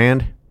by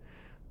brand.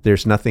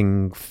 There's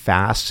nothing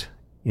fast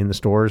in the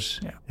stores.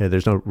 Yeah.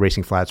 There's no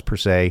racing flats per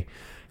se.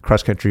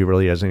 Cross country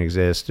really doesn't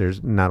exist.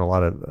 There's not a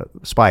lot of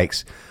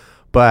spikes,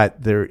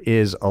 but there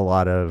is a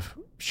lot of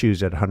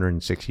shoes at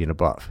 160 and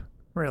above.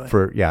 Really?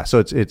 So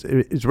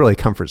it's really a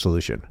comfort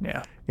solution.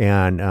 Yeah.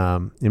 And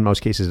in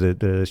most cases,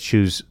 the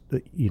shoes,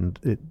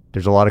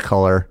 there's a lot of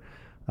color,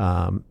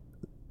 and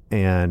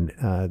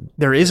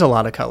there is a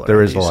lot of color.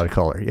 There is a lot of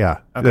color. Yeah,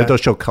 okay. They'll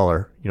show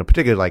color.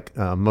 Particularly like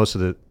most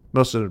of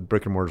the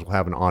brick and mortars will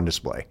have an on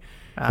display,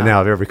 and they'll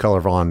have every color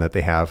of on that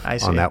they have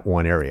on that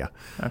one area.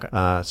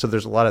 Okay. So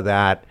there's a lot of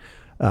that.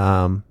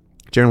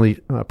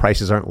 Generally,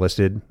 prices aren't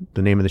listed.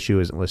 The name of the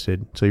shoe isn't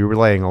listed. So you're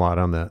relying a lot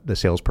on the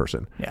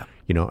salesperson. Yeah.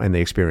 And the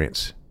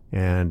experience.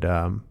 And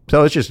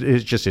so it's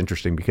just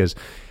interesting because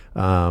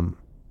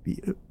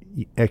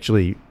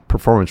actually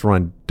performance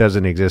run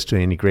doesn't exist to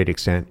any great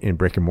extent in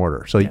brick and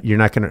mortar. So you're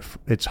not going to.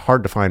 It's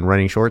hard to find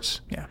running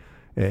shorts. Yeah.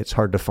 It's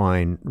hard to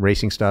find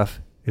racing stuff.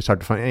 It's hard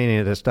to find any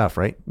of that stuff,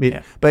 right?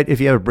 Yeah. But if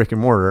you have a brick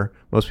and mortar,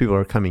 most people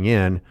are coming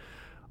in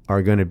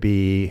are going to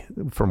be,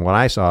 from what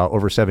I saw,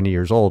 over 70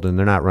 years old, and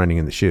they're not running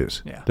in the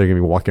shoes. Yeah. They're going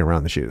to be walking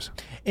around the shoes.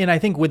 And I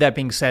think with that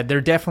being said,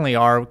 there definitely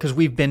are, because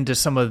we've been to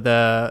some of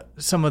the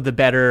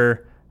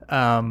better,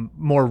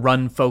 more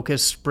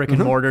run-focused brick and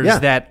mortars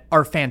that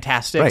are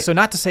fantastic. Right. So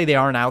not to say they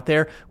aren't out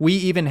there. We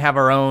even have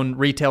our own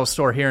retail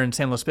store here in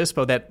San Luis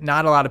Obispo that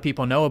not a lot of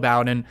people know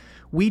about, and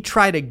we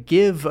try to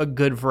give a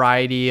good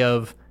variety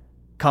of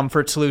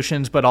comfort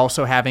solutions, but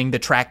also having the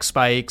track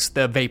spikes,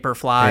 the vapor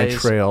flies. And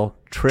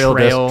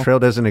trail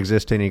doesn't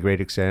exist to any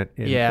great extent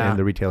in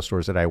the retail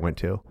stores that I went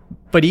to.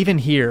 But even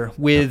here,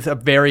 with a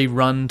very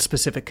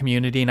run-specific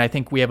community, and I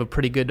think we have a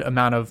pretty good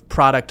amount of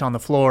product on the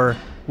floor,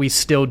 we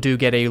still do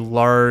get a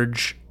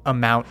large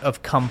amount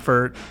of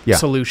comfort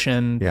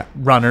solution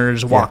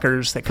runners,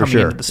 walkers that come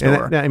into the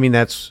store. And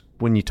that's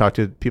when you talk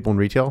to people in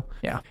retail.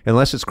 Yeah.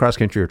 Unless it's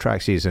cross-country or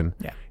track season,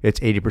 it's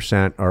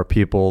 80% are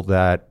people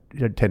that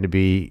tend to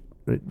be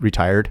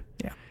retired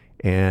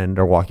and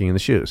are walking in the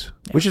shoes,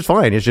 which is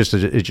fine. It's just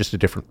a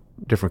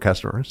different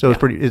customer. So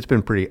it's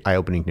been pretty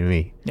eye-opening to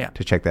me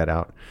to check that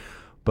out.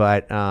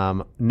 But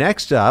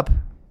next up,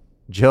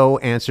 Joe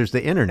answers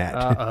the internet.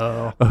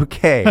 Uh-oh.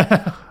 Okay.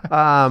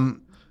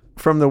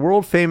 From the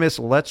world famous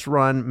Let's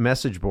Run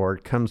message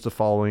board comes the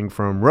following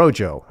from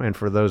Rojo. And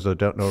for those that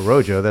don't know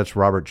Rojo, that's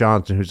Robert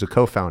Johnson, who's the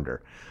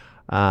co-founder.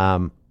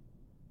 So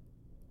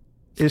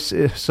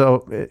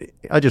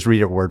I'll just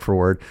read it word for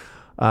word.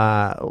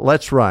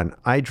 Let's run.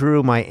 I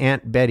drew my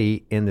Aunt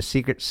Betty in the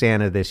Secret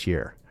Santa this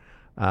year.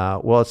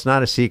 Well, it's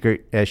not a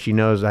secret as she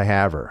knows I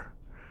have her.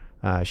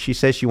 She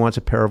says she wants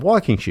a pair of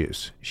walking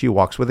shoes. She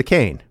walks with a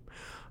cane.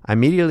 I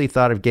immediately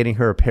thought of getting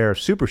her a pair of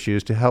super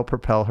shoes to help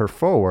propel her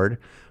forward,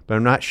 but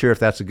I'm not sure if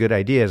that's a good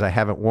idea as I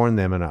haven't worn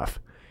them enough.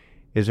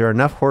 Is there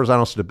enough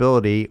horizontal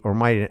stability, or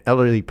might an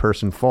elderly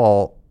person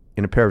fall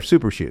in a pair of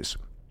super shoes?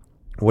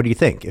 What do you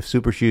think? If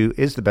super shoe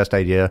is the best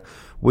idea,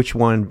 which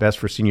one best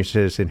for senior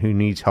citizen who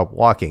needs help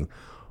walking?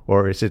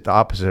 Or is it the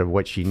opposite of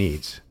what she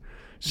needs?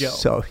 Joe,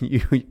 so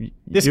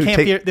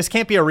this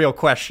can't be a real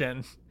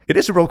question. It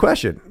is a real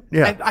question.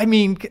 Yeah. I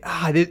mean,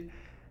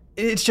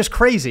 it's just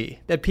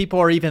crazy that people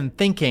are even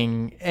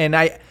thinking. And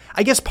I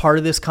guess part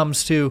of this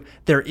comes to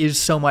there is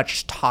so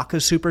much talk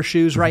of super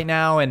shoes right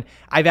now. And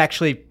I've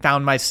actually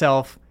found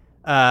myself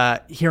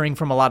hearing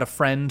from a lot of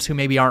friends who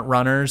maybe aren't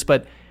runners,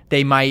 but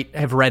they might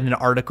have read an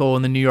article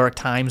in the New York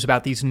Times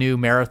about these new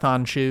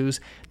marathon shoes,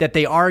 that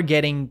they are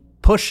getting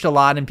pushed a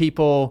lot, and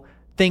people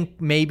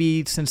think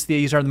maybe since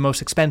these are the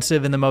most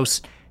expensive and the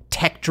most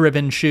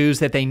tech-driven shoes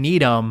that they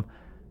need them.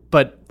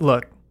 But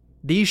look,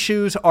 these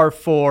shoes are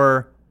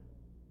for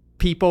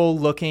people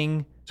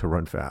looking to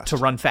run fast.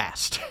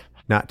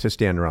 Not to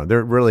stand around.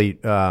 They're really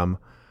they're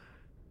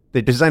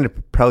designed to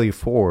propel you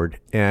forward.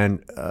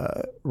 And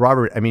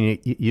Robert, I mean,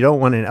 you don't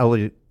want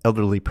an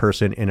elderly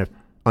person in an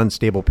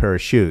unstable pair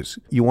of shoes.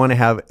 You want to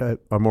have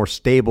a more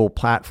stable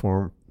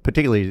platform,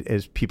 particularly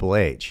as people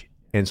age.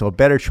 And so a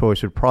better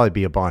choice would probably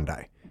be a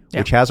Bondi,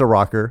 which has a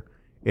rocker.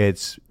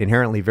 It's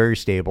inherently very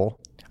stable.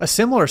 A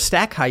similar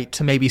stack height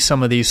to maybe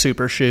some of these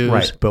super shoes.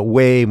 Right, but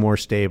way more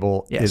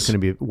stable. Yes. It's going to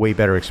be a way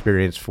better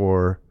experience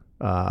for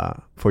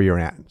your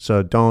aunt.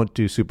 So don't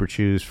do super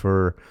shoes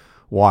for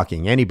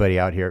walking. Anybody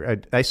out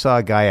here. I saw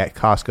a guy at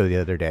Costco the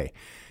other day,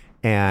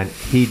 and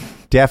he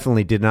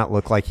definitely did not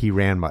look like he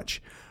ran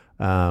much.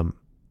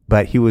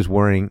 But he was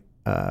wearing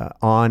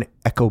On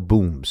Echo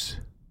Booms.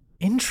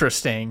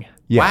 Interesting.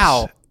 Yes.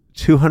 Wow.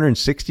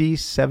 $260,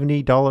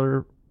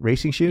 $70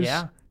 racing shoes?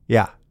 Yeah.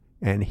 Yeah.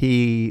 And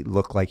he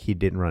looked like he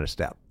didn't run a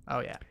step. Oh,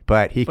 yeah.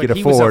 But he could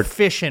he afford. He was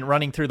efficient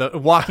walking through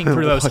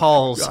those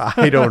halls.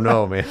 I don't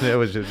know, man.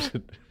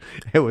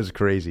 It was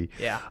crazy.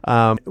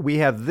 Yeah. We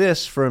have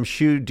this from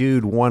Shoe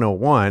Dude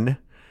 101.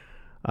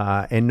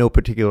 In no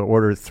particular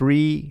order,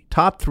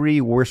 top three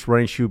worst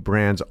running shoe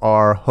brands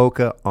are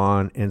Hoka,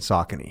 On, and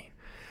Saucony.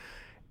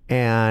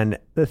 And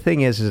the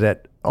thing is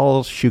that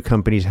all shoe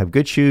companies have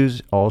good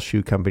shoes. All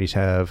shoe companies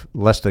have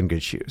less than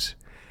good shoes.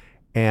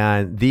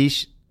 And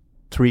these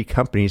three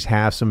companies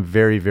have some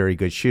very, very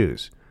good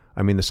shoes.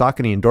 I mean, the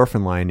Saucony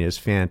Endorphin line is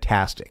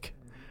fantastic.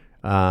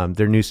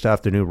 Their new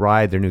stuff, their new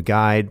Ride, their new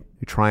Guide,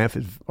 new Triumph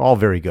is all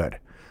very good.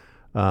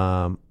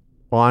 On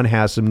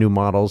has some new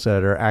models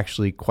that are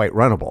actually quite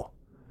runnable.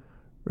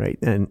 Right.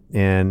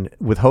 And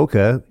with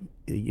Hoka,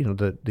 you know,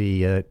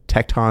 the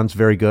Tecton's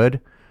very good.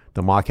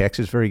 The Mach X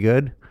is very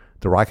good.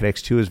 The Rocket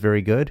X2 is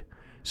very good.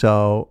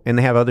 So, and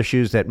they have other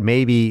shoes that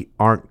maybe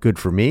aren't good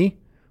for me,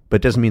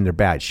 but doesn't mean they're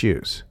bad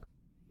shoes.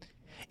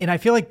 And I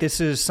feel like this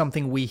is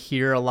something we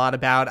hear a lot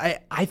about.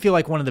 I feel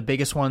like one of the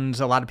biggest ones,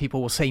 a lot of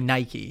people will say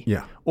Nike.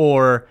 Yeah.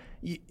 Or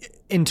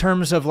in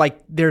terms of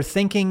like, they're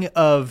thinking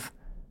of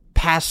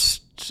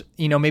past,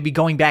 you know, maybe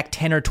going back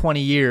 10 or 20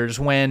 years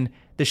when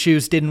the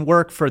shoes didn't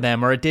work for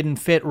them or it didn't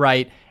fit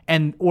right,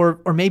 and or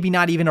maybe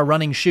not even a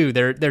running shoe.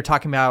 They're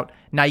talking about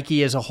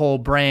Nike as a whole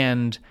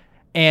brand,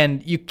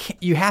 and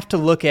you have to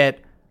look at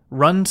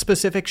run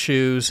specific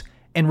shoes,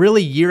 and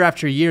really year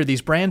after year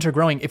these brands are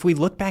growing. If we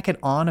look back at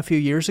On a few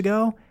years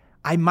ago,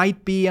 I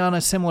might be on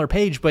a similar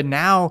page, but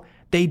now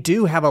they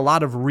do have a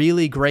lot of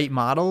really great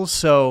models.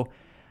 So,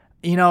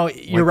 you know,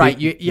 you're right.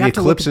 You have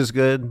to look. The Eclipse is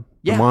good.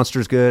 The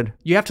Monster's good.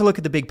 You have to look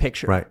at the big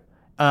picture. Right.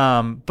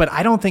 But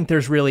I don't think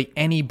there's really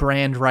any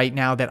brand right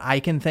now that I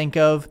can think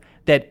of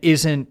that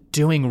isn't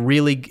doing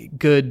really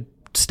good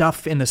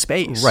stuff in the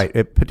space. Right.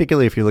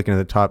 Particularly if you're looking at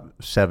the top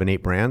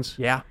 7-8 brands.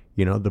 Yeah.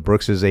 You know, the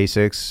Brookses,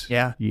 Asics.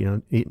 Yeah.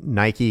 You know,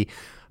 Nike.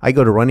 I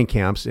go to running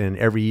camps, and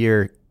every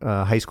year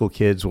high school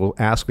kids will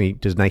ask me,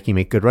 does Nike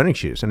make good running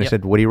shoes? And I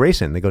said, what are you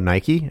racing? They go,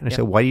 Nike. And I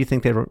said, why do you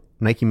think that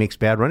Nike makes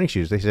bad running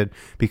shoes? They said,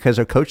 because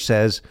our coach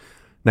says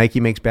Nike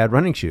makes bad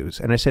running shoes.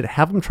 And I said,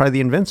 have them try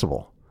the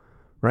Invincible.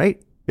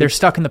 Right? They're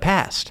stuck in the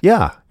past.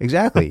 Yeah,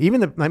 exactly.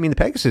 Even the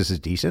Pegasus is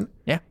decent.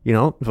 Yeah. You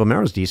know,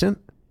 Vomero's decent.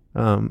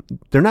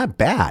 They're not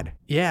bad.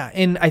 Yeah.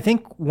 And I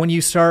think when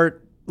you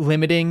start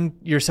limiting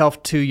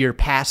yourself to your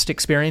past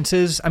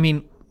experiences, I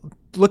mean,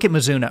 look at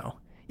Mizuno.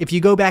 If you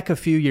go back a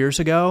few years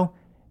ago,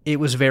 it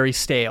was very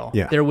stale.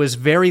 Yeah. There was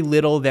very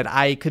little that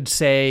I could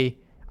say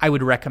I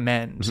would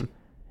recommend. Mm-hmm.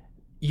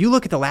 you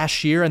look at the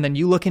last year and then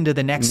you look into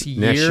the next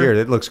year. Next year,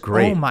 it looks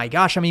great. Oh my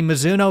gosh. I mean,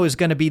 Mizuno is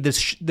going to be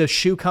the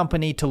shoe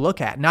company to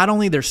look at. Not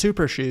only their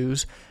super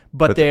shoes,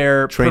 but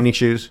their training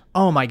shoes.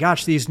 Oh my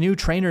gosh, these new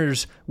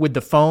trainers with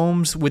the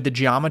foams, with the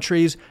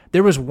geometries.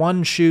 There was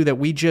one shoe that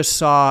we just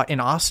saw in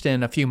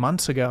Austin a few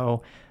months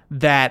ago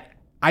that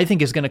I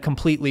think is going to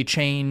completely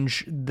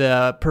change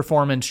the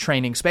performance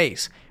training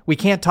space. We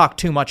can't talk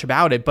too much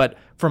about it, but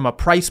from a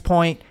price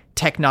point,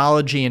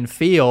 technology, and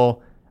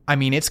feel, I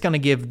mean, it's going to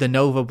give the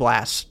Nova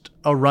Blast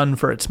a run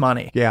for its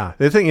money. Yeah.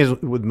 The thing is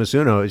with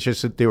Mizuno, it's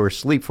just that they were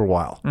asleep for a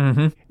while.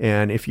 Mm-hmm.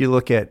 And if you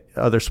look at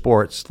other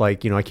sports,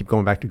 like, I keep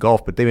going back to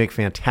golf, but they make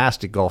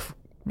fantastic golf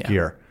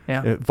gear.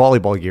 Yeah.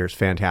 Volleyball gear is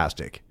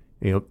fantastic.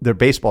 Their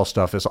baseball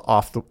stuff is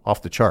off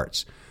the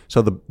charts.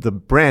 So the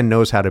brand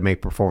knows how to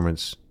make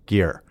performance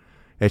gear.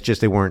 It's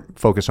just they weren't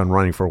focused on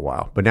running for a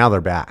while, but now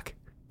they're back.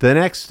 The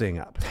next thing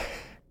up,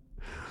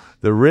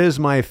 the Riz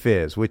My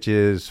Fizz, which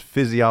is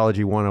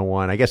Physiology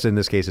 101. I guess in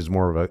this case, it's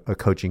more of a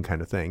coaching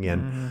kind of thing.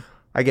 And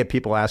I get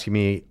people asking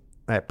me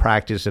at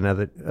practice and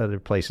other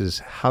places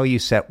how you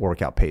set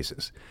workout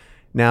paces.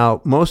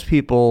 Now, most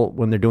people,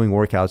 when they're doing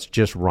workouts,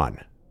 just run.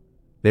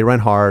 They run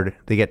hard,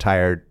 they get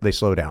tired, they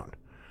slow down.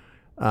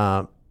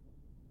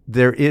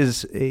 There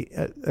is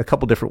a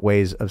couple different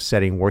ways of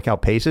setting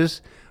workout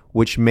paces,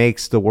 which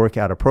makes the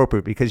workout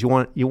appropriate, because you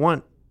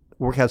want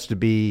workouts to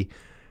be,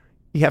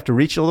 you have to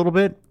reach a little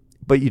bit,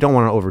 but you don't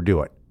want to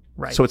overdo it.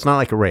 Right. So it's not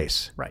like a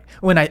race. Right.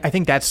 When I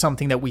think that's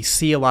something that we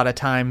see a lot of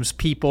times.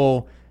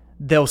 People,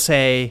 they'll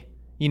say,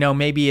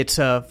 maybe it's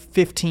a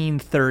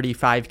 15:30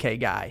 5K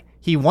guy.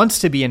 He wants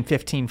to be in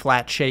 15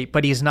 flat shape,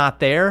 but he's not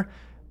there.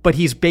 But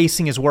he's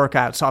basing his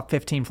workouts off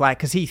 15 flat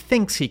because he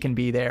thinks he can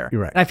be there.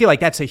 You're right. And I feel like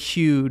that's a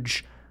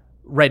huge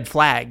red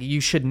flag.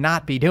 You should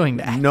not be doing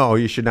that. No,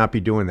 you should not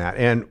be doing that.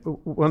 And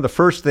one of the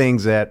first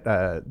things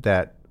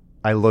that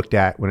I looked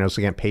at when I was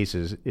looking at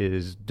paces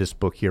is this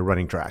book here,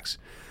 Running Tracks.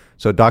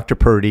 So Dr.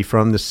 Purdy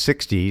from the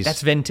 60s.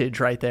 That's vintage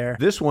right there.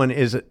 This one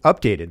is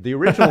updated. The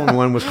original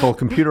one was called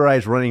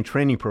Computerized Running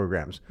Training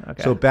Programs.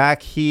 Okay. So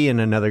back he and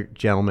another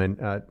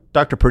gentleman,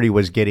 Dr. Purdy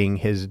was getting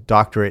his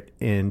doctorate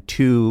in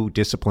 2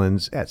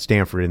 disciplines at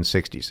Stanford in the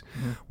 60s.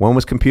 Mm-hmm. One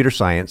was computer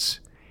science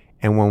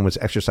and one was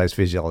exercise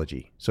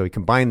physiology. So he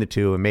combined the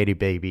two and made a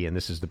baby, and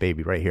this is the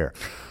baby right here.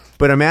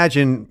 But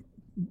imagine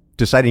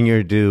deciding you're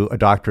to do a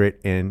doctorate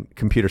in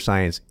computer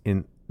science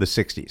in the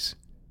 60s.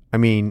 I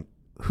mean,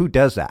 who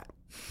does that?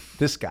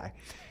 This guy.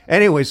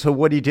 Anyway, so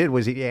what he did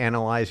was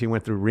he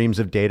went through reams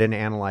of data and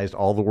analyzed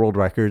all the world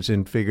records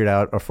and figured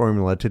out a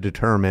formula to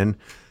determine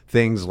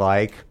things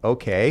like,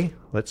 okay,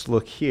 let's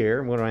look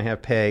here. What do I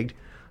have pegged?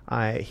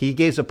 He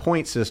gives a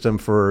point system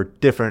for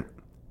different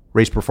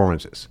race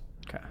performances.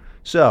 Okay.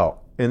 So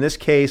in this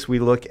case, we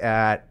look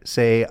at,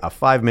 say, a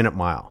 5-minute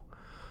mile.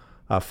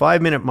 A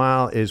 5-minute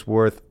mile is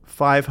worth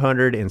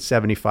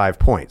 575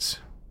 points.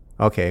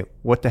 Okay,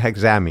 what the heck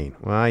does that mean?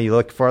 Well, you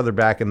look farther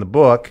back in the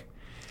book,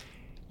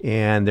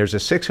 and there's a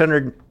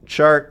 600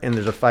 chart and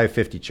there's a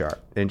 550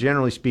 chart. And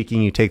generally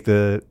speaking, you take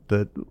the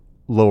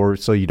lower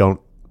so you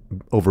don't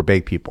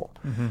overbake people.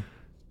 Mm-hmm.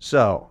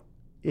 So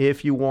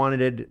if you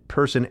wanted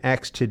person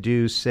X to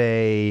do,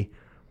 say,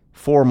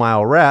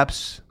 4-mile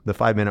reps, the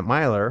 5-minute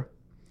miler,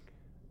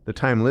 the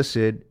time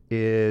listed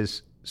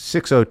is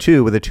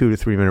 6:02 with a 2 to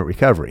 3 minute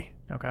recovery.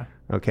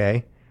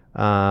 Okay.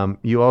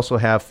 You also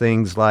have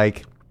things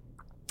like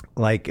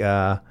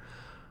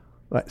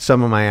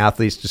some of my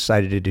athletes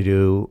decided to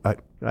do.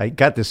 I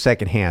got this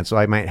secondhand, so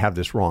I might have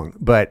this wrong.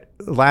 But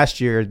last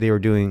year they were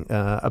doing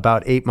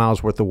about 8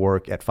 miles worth of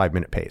work at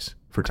 5-minute pace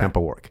for tempo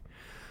work.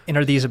 And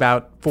are these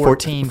about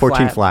 14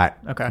 flat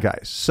okay.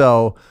 guys?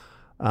 So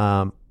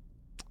 8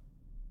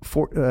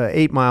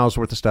 miles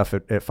worth of stuff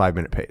at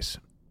 5-minute pace.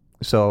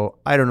 So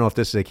I don't know if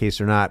this is the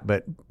case or not,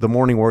 but the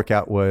morning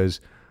workout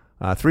was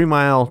 3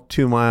 mile,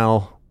 2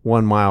 mile,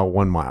 1 mile,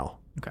 1 mile.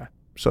 Okay.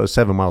 So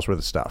 7 miles worth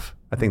of stuff.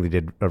 I think they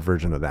did a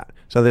version of that.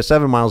 So there's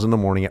 7 miles in the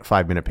morning at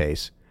 5-minute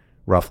pace,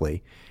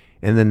 roughly.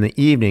 And then in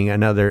the evening,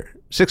 another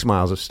 6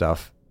 miles of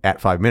stuff at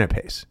 5-minute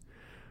pace.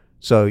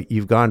 So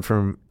you've gone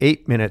from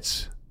 8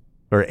 minutes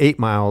or 8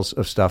 miles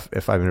of stuff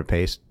at 5-minute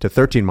pace to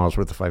 13 miles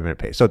worth of 5-minute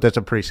pace. So that's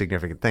a pretty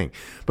significant thing.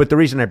 But the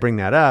reason I bring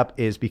that up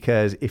is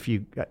because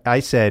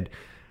I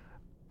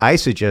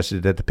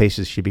suggested that the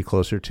paces should be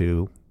closer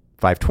to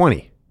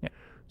 520. Yeah.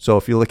 So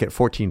if you look at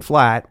 14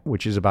 flat,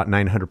 which is about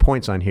 900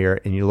 points on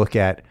here, and you look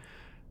at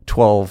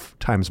 12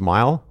 times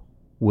mile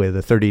with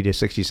a 30 to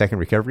 60 second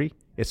recovery,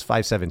 it's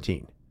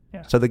 517.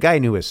 Yeah. So the guy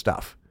knew his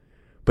stuff.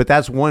 But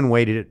that's one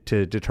way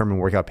to determine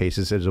workout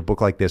paces is a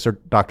book like this or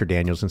Dr.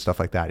 Daniels and stuff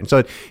like that. And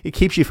so it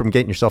keeps you from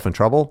getting yourself in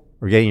trouble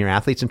or getting your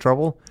athletes in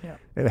trouble,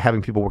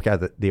 having people work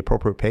out the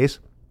appropriate pace.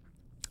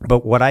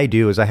 But what I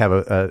do is I have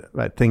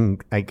a thing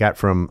I got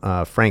from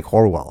Frank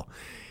Horwell.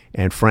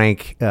 And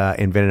Frank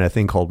invented a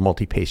thing called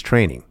multi-pace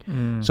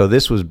training. So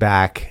this was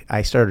back,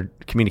 I started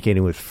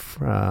communicating with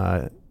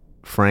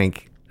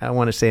Frank, I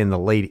want to say in the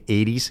late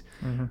 80s,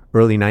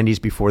 early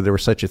 90s, before there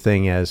was such a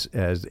thing as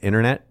the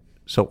internet.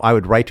 So I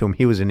would write to him.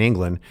 He was in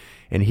England,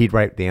 and he'd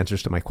write the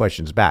answers to my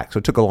questions back. So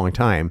it took a long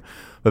time.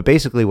 But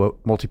basically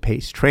what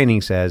multi-pace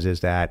training says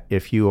is that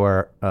if you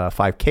are a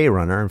 5K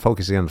runner and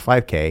focusing on the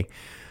 5K,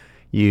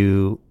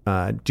 you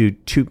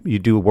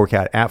do a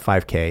workout at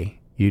 5K,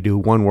 you do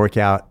one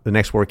workout, the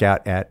next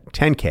workout at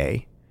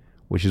 10K,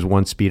 which is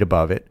one speed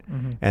above it,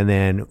 and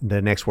then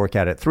the next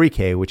workout at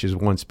 3K, which is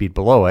one speed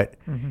below it,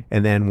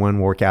 and then one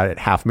workout at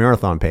half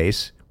marathon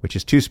pace, which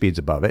is 2 speeds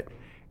above it,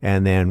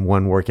 and then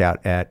one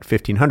workout at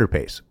 1500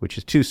 pace, which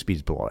is 2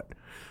 speeds below it.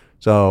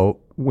 So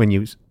when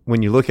you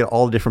look at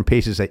all the different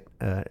paces that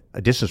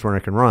a distance runner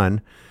can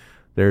run,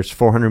 there's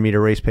 400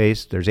 meter race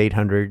pace, there's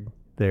 800,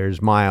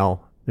 there's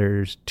mile,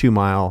 there's 2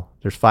 mile,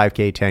 there's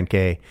 5K,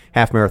 10K,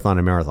 half marathon,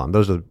 and marathon.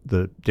 Those are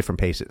the different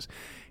paces.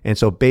 And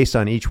so based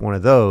on each one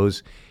of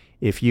those,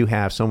 if you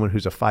have someone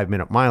who's a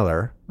 5-minute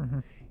miler,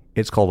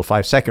 it's called a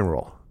 5-second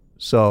rule.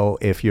 So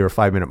if you're a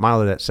 5-minute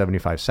miler, that's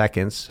 75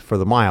 seconds for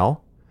the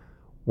mile.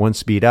 One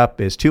speed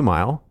up is 2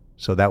 mile.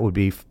 So that would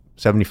be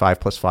 75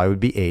 plus 5 would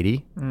be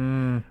 80,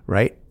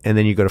 right? And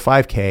then you go to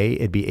 5K,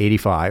 it'd be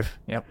 85.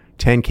 Yep.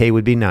 10K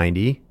would be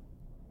 90,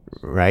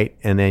 right?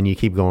 And then you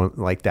keep going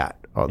like that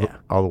all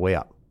the way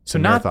up. So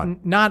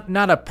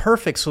not a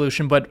perfect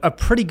solution, but a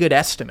pretty good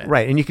estimate.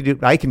 Right.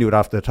 And I can do it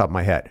off the top of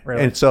my head.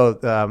 Really? And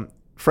so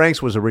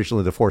Frank's was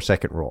originally the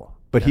 4-second rule,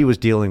 but he was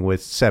dealing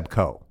with Seb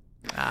Coe.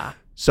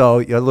 So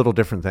a little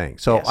different thing.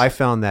 So Yes. I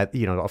found that, a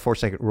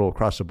 4-second rule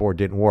across the board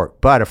didn't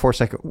work, but a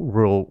 4-second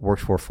rule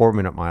works for a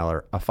 4-minute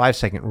miler. A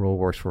 5-second rule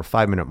works for a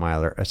 5-minute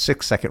miler. A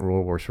 6-second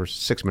rule works for a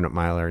 6-minute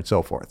miler, and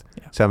so forth.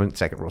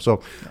 7-second rule.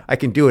 So I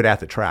can do it at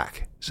the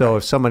track. So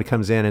if someone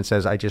comes in and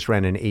says, I just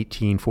ran an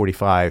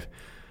 18:45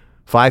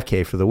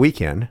 5K for the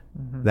weekend,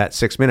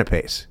 that's 6-minute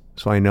pace.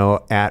 So I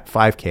know at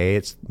 5K,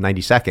 it's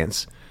 90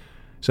 seconds.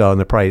 So,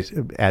 and the price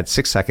add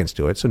 6 seconds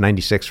to it. So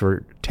 96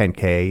 for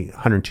 10K,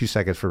 102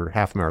 seconds for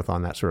half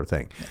marathon, that sort of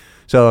thing.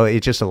 So it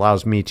just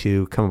allows me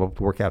to come up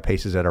with workout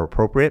paces that are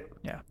appropriate.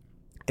 Yeah.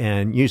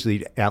 And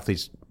usually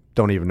athletes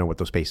don't even know what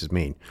those paces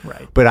mean.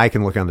 Right. But I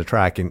can look on the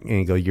track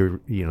and go, you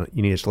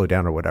need to slow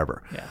down or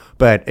whatever. Yeah.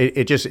 But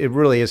it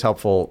really is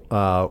helpful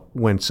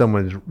when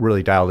someone's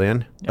really dialed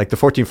in. Yeah. Like the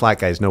 14 flat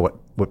guys know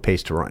what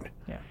pace to run.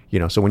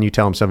 Yeah. So when you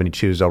tell them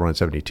 72s, they'll run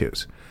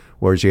 72s.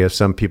 Whereas you have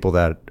some people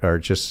that are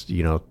just,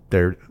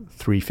 they're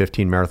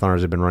 3:15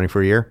 marathoners have been running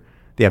for a year.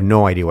 They have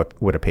no idea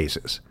what a pace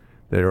is.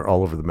 They're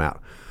all over the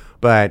map.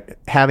 But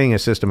having a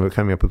system of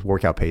coming up with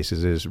workout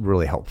paces is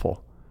really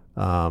helpful.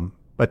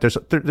 But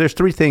there's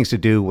 3 things to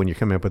do when you're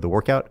coming up with a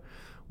workout.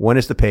 One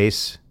is the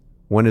pace.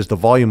 One is the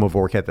volume of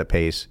work at the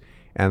pace.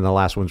 And the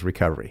last one's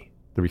recovery,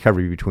 the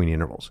recovery between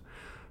intervals.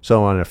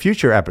 So on a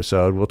future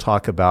episode, we'll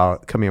talk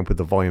about coming up with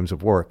the volumes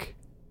of work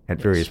at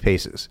various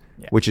paces,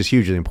 which is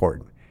hugely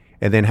important.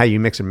 And then how you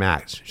mix and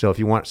match. So if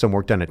you want some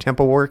work done at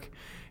tempo work,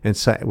 and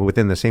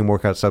within the same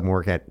workout, some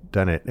work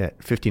done at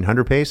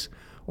 1500 pace,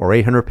 or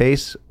 800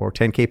 pace, or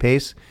 10K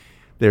pace,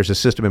 there's a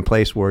system in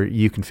place where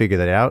you can figure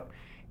that out,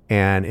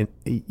 and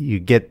you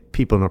get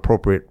people an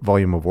appropriate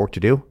volume of work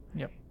to do,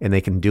 and they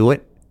can do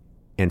it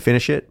and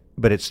finish it,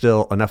 but it's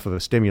still enough of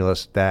a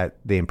stimulus that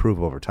they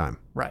improve over time.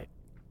 Right.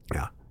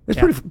 Yeah, it's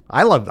pretty.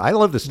 I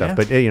love this stuff,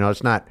 but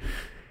it's not.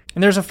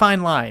 And there's a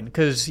fine line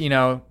because you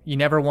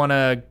never want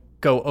to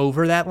go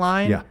over that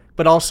line. Yeah.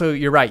 But also,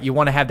 you're right. You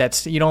want to have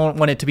that. You don't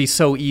want it to be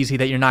so easy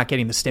that you're not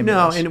getting the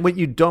stimulus. No, and what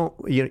you don't,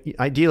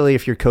 ideally,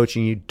 if you're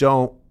coaching,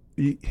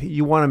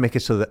 you want to make it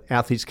so that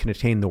athletes can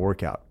attain the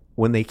workout.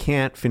 When they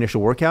can't finish a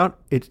workout,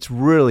 it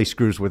really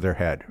screws with their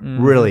head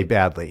really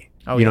badly.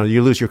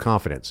 You lose your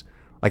confidence.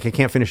 Like, I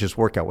can't finish this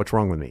workout. What's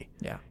wrong with me?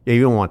 Yeah,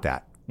 you don't want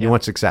that. You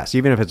want success,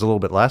 even if it's a little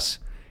bit less.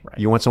 Right.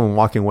 You want someone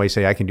walking away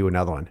say, I can do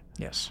another one.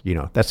 Yes.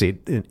 That's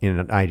in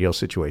an ideal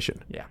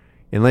situation. Yeah.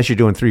 Unless you're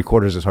doing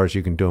 3/4 as hard as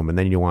you can do them, and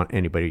then you want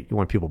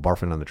people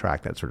barfing on the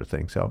track, that sort of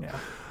thing. So,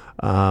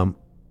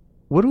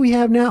 what do we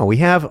have now? We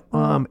have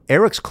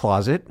Eric's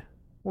Closet.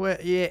 Well,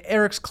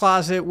 Eric's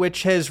Closet,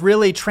 which has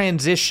really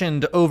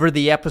transitioned over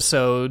the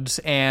episodes,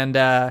 and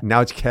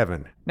now it's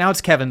Kevin. Now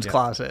it's Kevin's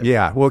Closet.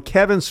 Yeah. Well,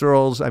 Kevin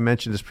Searles, I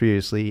mentioned this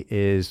previously,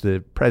 is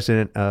the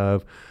president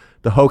of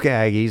the Hoka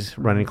Aggies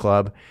Running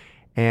Club,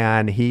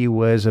 and he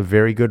was a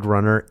very good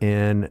runner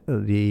in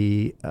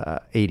the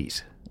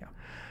 80s.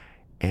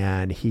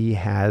 And he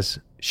has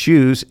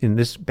shoes in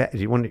this bag. Do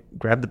you want to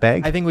grab the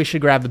bag? I think we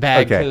should grab the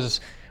bag because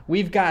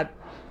we've got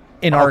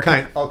all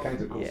kinds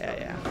of cool stuff.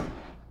 Yeah.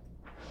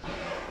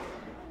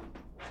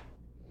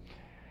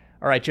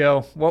 All right,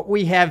 Joe. What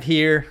we have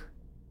here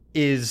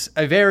is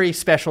a very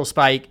special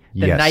spike,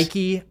 the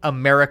Nike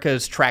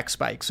America's Track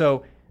Spike.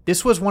 So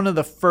this was one of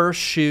the first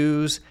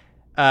shoes,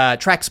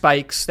 track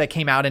spikes that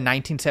came out in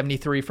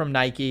 1973 from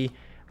Nike.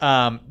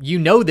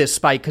 This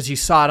spike because you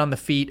saw it on the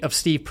feet of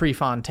Steve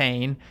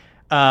Prefontaine.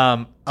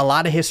 A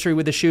lot of history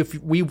with the shoe.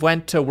 If we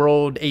went to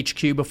World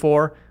HQ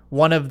before,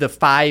 one of the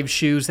 5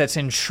 shoes that's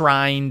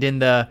enshrined in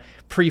the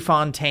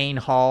Prefontaine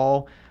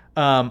Hall.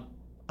 A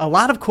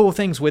lot of cool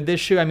things with this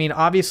shoe. I mean,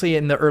 obviously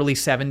in the early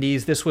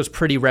 70s, this was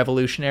pretty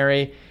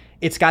revolutionary.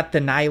 It's got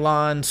the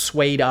nylon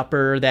suede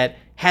upper that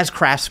has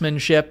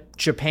craftsmanship,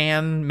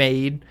 Japan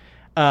made.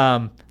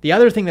 The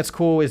other thing that's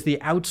cool is the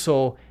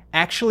outsole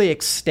actually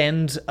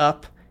extends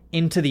up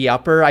into the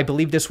upper. I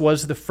believe this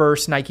was the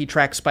first Nike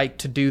track spike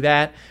to do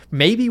that.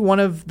 Maybe one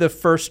of the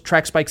first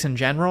track spikes in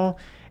general.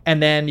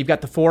 And then you've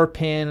got the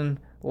 4-pin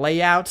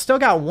layout. Still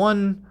got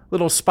one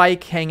little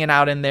spike hanging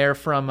out in there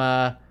from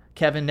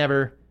Kevin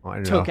never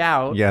took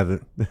out. Yeah.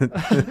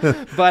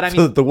 But I mean,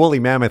 so the woolly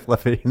mammoth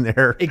left it in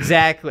there.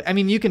 Exactly. I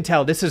mean, you can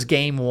tell this is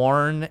game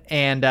worn,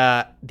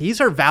 and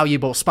these are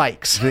valuable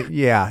spikes.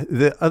 Yeah.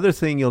 The other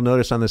thing you'll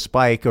notice on the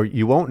spike, or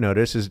you won't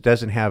notice, is it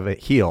doesn't have a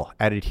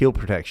added heel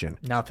protection.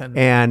 Nothing.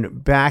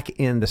 And back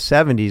in the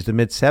 70s, the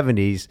mid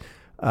 70s,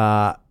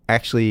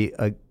 actually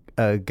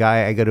a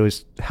guy, I go to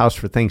his house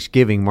for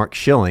Thanksgiving, Mark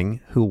Schilling,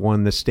 who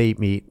won the state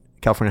meet,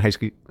 California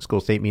High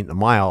School state meet in the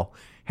mile,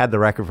 had the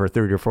record for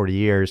 30 or 40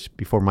 years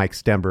before Mike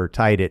Stember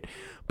tied it.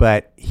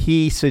 But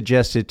he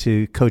suggested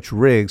to Coach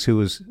Riggs, who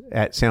was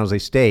at San Jose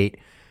State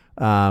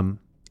and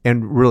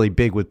really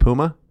big with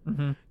Puma,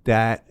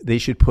 that they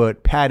should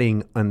put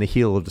padding on the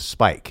heel of the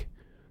spike.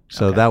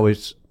 So that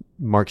was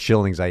Mark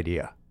Schilling's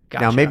idea.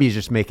 Gotcha. Now, maybe he's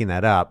just making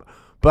that up,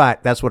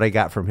 but that's what I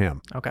got from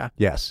him. Okay.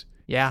 Yes.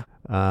 Yeah.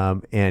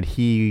 And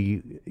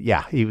he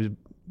was.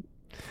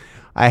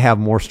 I have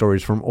more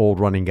stories from old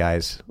running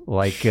guys.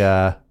 Like,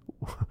 I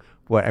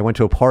went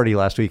to a party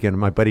last weekend,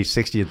 my buddy's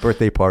 60th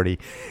birthday party,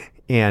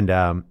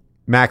 and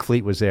Mac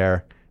Fleet was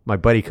there. My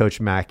buddy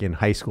coached Mac in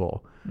high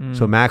school.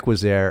 So Mac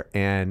was there,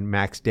 and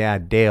Mac's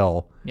dad,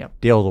 Dale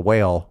the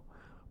Whale,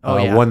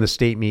 won the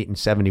state meet in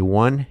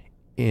 71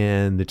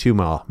 in the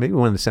 2-mile. Maybe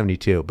won the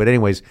 72. But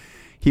anyways,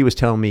 he was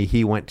telling me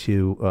he went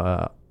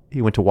to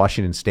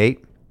Washington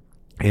State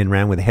and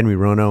ran with Henry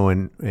Rono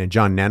and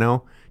John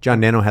Neno.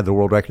 John Neno had the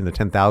world record in the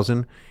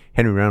 10,000.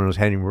 Henry Rono was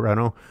Henry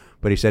Rono.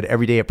 But he said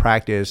every day at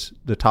practice,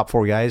 the top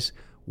 4 guys,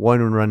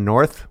 one would run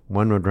north,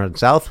 one would run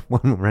south,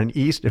 one would run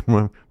east, and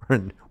one would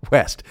run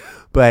west.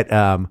 But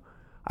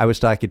I was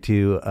talking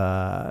to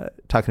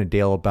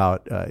Dale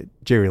about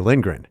Jerry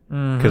Lindgren,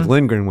 because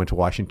Lindgren went to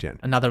Washington.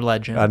 Another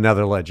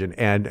legend.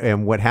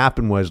 And what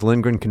happened was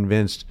Lindgren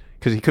convinced,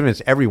 because he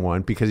convinced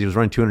everyone, because he was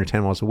running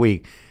 210 miles a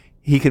week,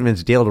 he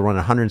convinced Dale to run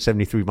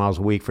 173 miles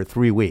a week for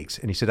 3 weeks.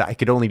 And he said, I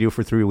could only do it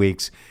for 3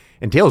 weeks.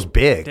 And Dale's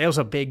big. Dale's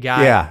a big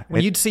guy. Yeah.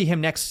 When you'd see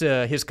him next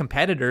to his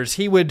competitors,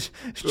 he would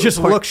just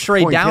look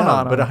straight down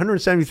on him. But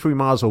 173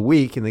 miles a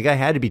week, and the guy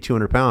had to be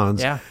 200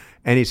 pounds. Yeah.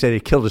 And he said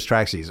it killed his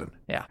track season.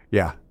 Yeah.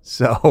 Yeah.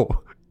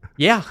 So.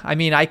 Yeah. I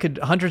mean,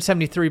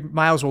 173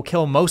 miles will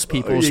kill most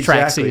people's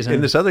track season.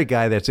 And this other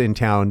guy that's in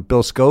town,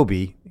 Bill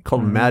Scobie,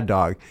 called him Mad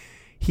Dog,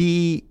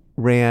 he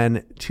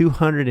ran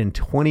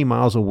 220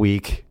 miles a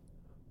week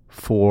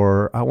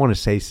for, I want to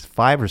say,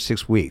 5 or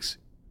 6 weeks.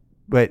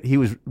 But he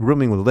was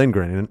rooming with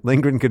Lindgren, and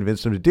Lindgren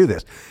convinced him to do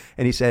this.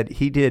 And he said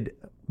he did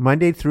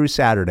Monday through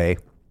Saturday.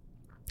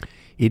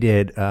 He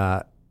did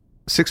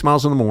 6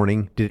 miles in the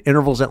morning, did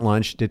intervals at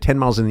lunch, did 10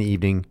 miles in the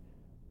evening,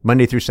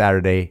 Monday through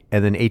Saturday,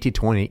 and then 18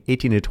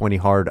 to 20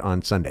 hard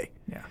on Sunday.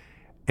 Yeah.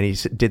 And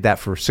he did that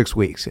for 6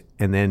 weeks.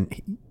 And then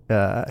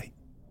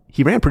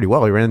he ran pretty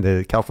well. He ran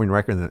the California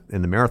record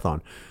in the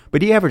marathon.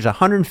 But he averaged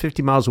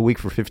 150 miles a week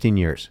for 15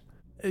 years.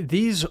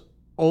 These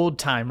old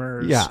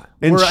timers. Yeah.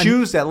 And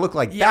shoes that look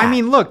like that. I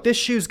mean, look, this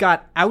shoe's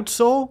got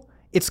outsole.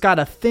 It's got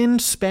a thin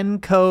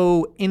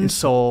Spenco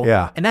insole.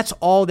 Yeah. And that's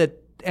all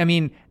that, I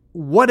mean,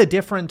 what a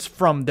difference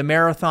from the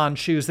marathon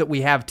shoes that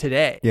we have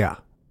today. Yeah.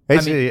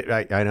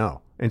 I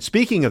know. And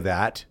speaking of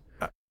that.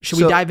 Should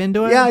we dive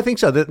into it? Yeah, I think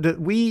so.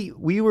 We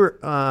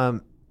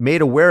were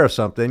made aware of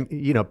something.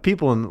 You know,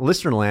 people in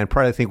listener land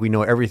probably think we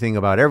know everything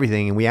about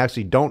everything, and we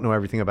actually don't know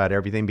everything about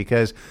everything,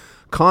 because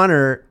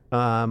Connor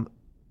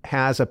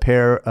has a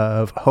pair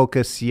of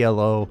Hoka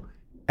Cielo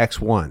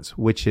X1s,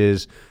 which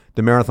is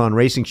the marathon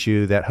racing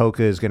shoe that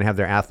Hoka is going to have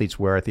their athletes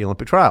wear at the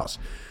Olympic trials.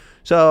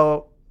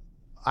 So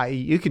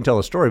you can tell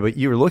a story, but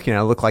you were looking at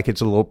it, looked like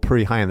it's a little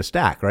pretty high in the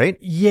stack, right?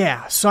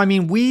 Yeah. So, I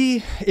mean,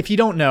 if you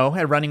don't know,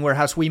 at Running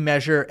Warehouse, we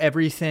measure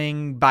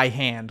everything by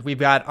hand. We've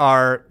got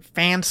our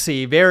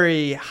fancy,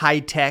 very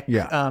high-tech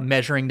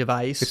measuring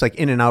device. It's like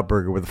In-N-Out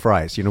Burger with the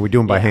fries. You know, we do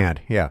them by hand.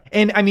 Yeah.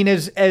 And, I mean,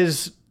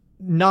 as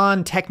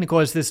non-technical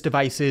as this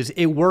device is,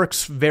 it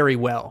works very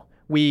well.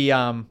 We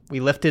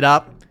lift it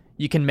up.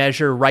 You can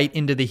measure right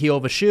into the heel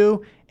of a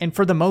shoe. And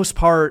for the most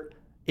part,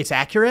 it's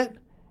accurate.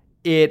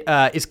 It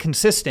is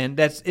consistent.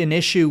 That's an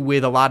issue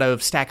with a lot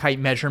of stack height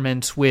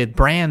measurements with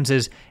brands,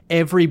 is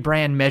every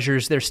brand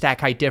measures their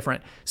stack height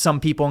different. Some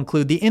people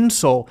include the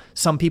insole.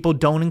 Some people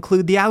don't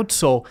include the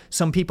outsole.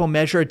 Some people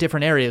measure at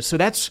different areas. So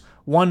that's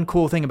one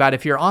cool thing about it.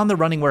 If you're on the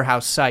Running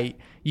Warehouse site,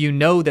 you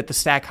know that the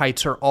stack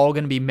heights are all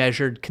going to be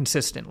measured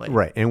consistently.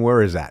 Right. And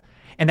where is that?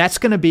 And that's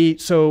going to be,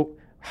 so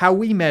how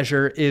we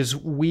measure is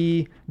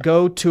we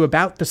go to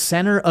about the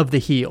center of the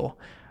heel.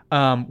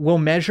 We'll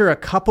measure a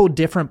couple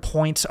different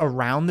points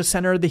around the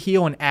center of the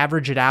heel and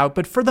average it out.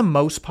 But for the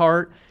most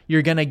part,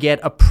 you're going to get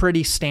a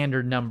pretty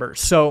standard number.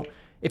 So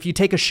if you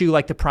take a shoe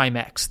like the Prime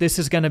X, this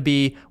is going to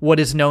be what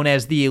is known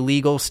as the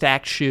illegal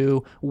stacked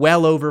shoe,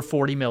 well over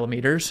 40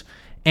 millimeters.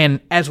 And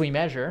as we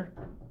measure,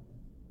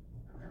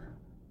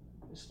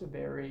 just a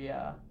very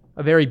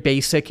a very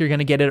basic, you're going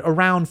to get it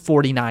around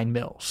 49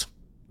 mils.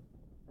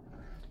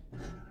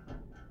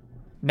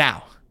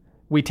 Now,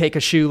 we take a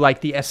shoe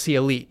like the SC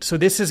Elite. So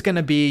this is going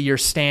to be your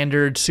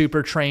standard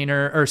super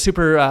trainer or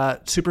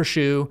super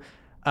shoe.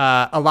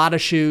 A lot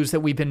of shoes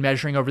that we've been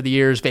measuring over the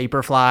years,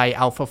 Vaporfly,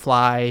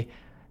 Alphafly,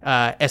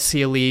 SC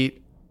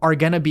Elite, are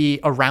going to be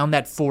around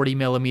that 40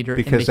 millimeter in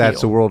the heel. Because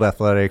that's the World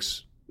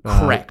Athletics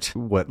correct.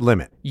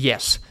 Limit?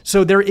 Yes.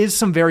 So there is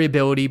some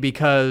variability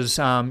because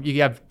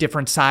you have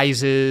different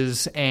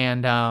sizes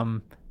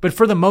and but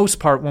for the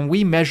most part, when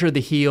we measure the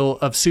heel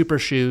of super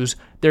shoes,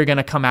 they're going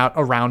to come out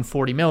around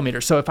 40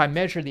 millimeters. So if I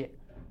measure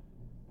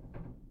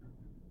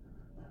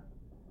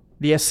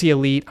the SC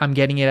Elite, I'm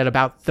getting it at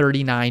about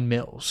 39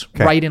 mils,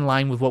 right in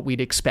line with what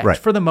we'd expect. Right.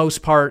 For the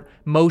most part,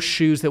 most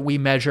shoes that we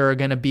measure are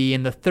going to be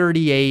in the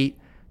 38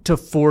 to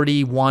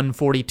 41,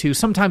 42.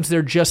 Sometimes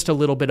they're just a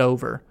little bit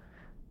over.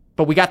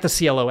 But we got the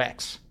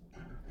CLOX.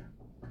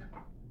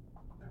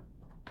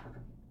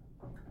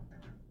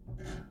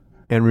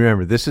 And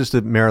remember, this is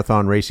the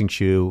marathon racing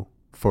shoe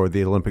for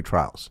the Olympic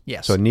trials.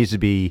 Yes. So it needs to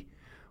be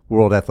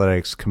World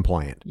Athletics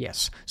compliant.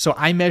 Yes. So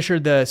I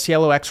measured the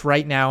CLOX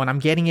right now, and I'm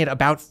getting it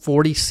about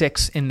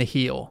 46 in the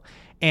heel.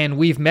 And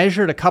we've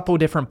measured a couple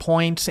different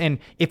points. And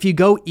if you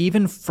go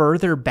even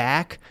further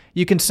back,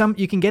 you can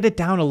get it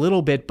down a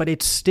little bit, but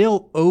it's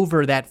still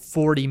over that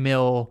 40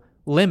 mil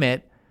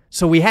limit.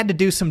 So we had to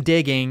do some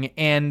digging.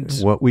 And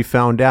what we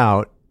found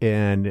out,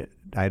 and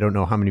I don't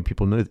know how many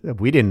people knew,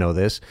 we didn't know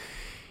this,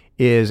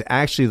 is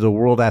actually the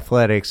World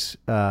Athletics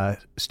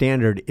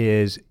standard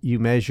is you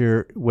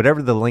measure whatever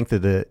the length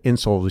of the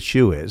insole of the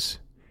shoe is,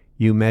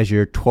 you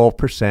measure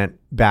 12%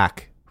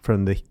 back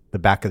from the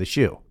back of the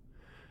shoe.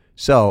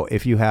 So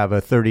if you have a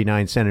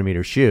 39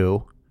 centimeter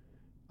shoe,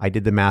 I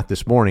did the math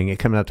this morning, it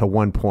comes out to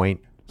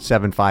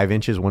 1.75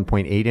 inches,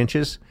 1.8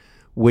 inches,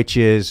 which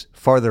is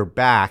farther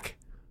back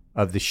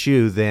of the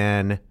shoe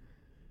than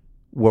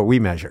what we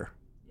measure.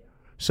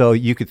 So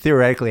you could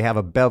theoretically have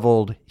a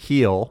beveled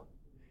heel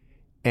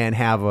and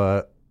have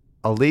a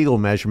legal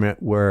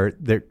measurement where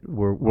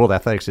World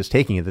Athletics is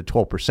taking it, the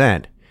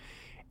 12%,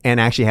 and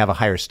actually have a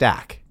higher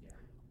stack,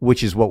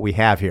 which is what we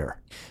have here.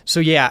 So,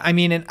 yeah, I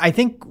mean, and I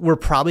think we're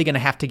probably going to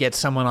have to get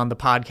someone on the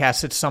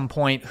podcast at some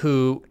point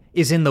who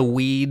is in the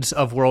weeds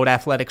of World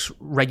Athletics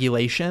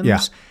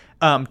regulations.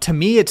 Yeah. To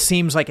me, it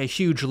seems like a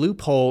huge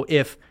loophole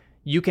if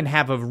you can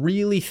have a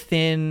really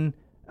thin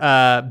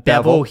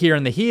bevel here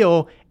in the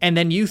heel, and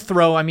then you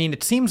throw, I mean,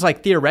 it seems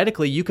like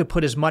theoretically you could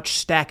put as much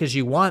stack as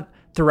you want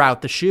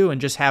throughout the shoe and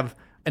just have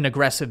an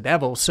aggressive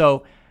bevel.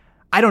 So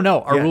I don't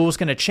know. Are rules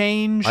going to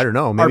change? I don't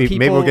know. Maybe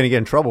we're going to get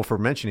in trouble for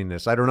mentioning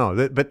this. I don't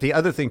know. But the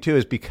other thing too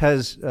is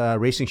because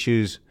racing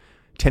shoes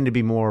tend to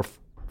be more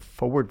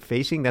forward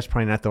facing. That's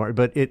probably not the word,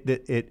 but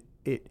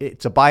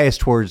it's a bias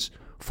towards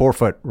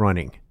forefoot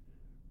running,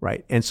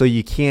 right? And so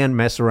you can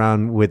mess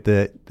around with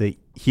the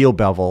heel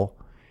bevel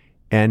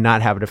and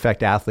not have it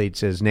affect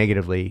athletes as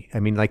negatively. I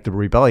mean, like the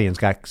Rebellion's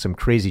got some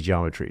crazy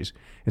geometries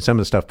and some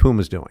of the stuff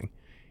Puma's doing.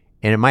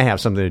 And it might have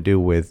something to do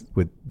with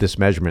this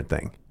measurement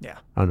thing. Yeah.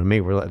 I don't know.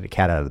 Maybe we're letting the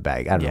cat out of the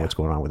bag. I don't know what's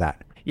going on with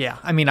that. Yeah.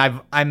 I mean,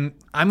 I'm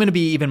going to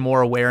be even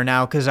more aware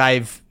now because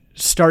I've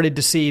started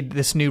to see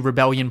this new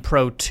Rebellion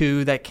Pro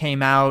 2 that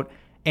came out,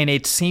 and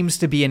it seems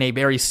to be in a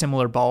very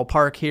similar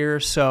ballpark here.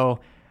 So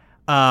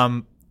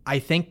I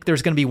think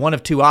there's going to be one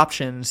of two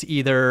options.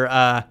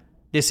 Either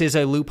this is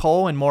a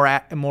loophole and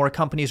more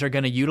companies are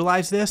going to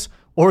utilize this,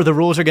 or the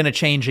rules are going to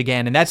change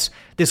again. And that's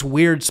this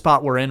weird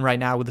spot we're in right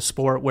now with the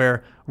sport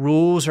where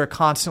rules are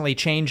constantly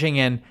changing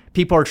and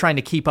people are trying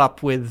to keep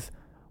up with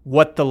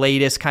what the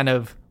latest kind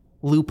of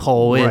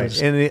loophole is.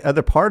 Right. And the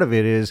other part of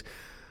it is,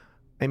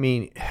 I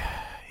mean,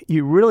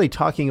 you're really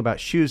talking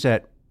about shoes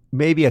that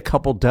maybe a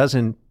couple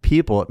dozen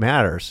people it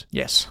matters.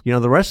 Yes. You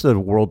know, the rest of the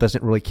world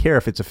doesn't really care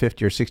if it's a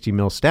 50 or 60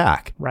 mil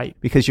stack. Right.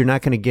 Because you're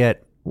not going to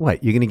get,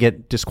 what? You're going to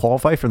get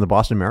disqualified from the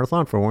Boston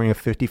Marathon for wearing a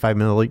 55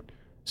 mil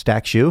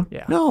stack shoe?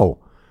 Yeah. No.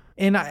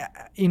 And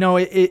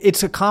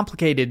it's a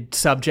complicated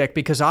subject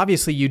because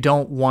obviously you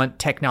don't want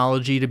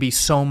technology to be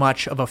so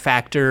much of a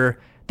factor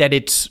that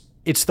it's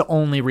the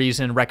only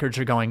reason records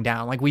are going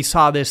down. Like we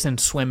saw this in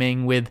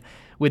swimming with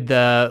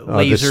the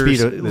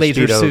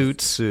laser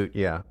suits.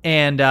 Yeah.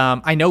 And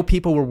I know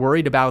people were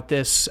worried about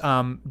this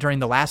during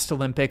the last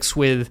Olympics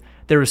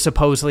there was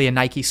supposedly a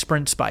Nike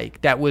Sprint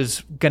spike that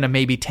was going to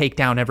maybe take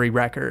down every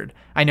record.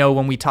 I know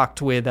when we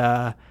talked with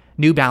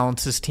New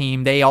Balance's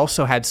team, they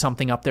also had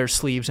something up their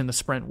sleeves in the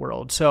sprint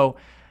world. So,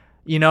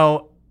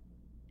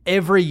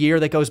 every year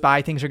that goes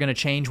by, things are going to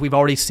change. We've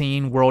already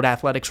seen World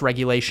Athletics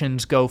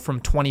regulations go from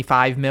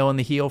 25 mil in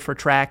the heel for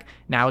track.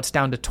 Now it's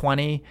down to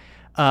 20.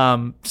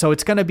 So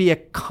it's going to be a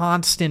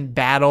constant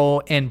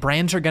battle, and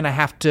brands are going to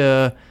have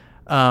to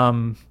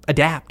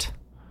adapt.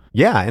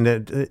 Yeah, and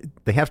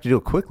they have to do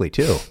it quickly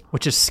too,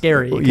 which is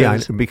scary. Yeah,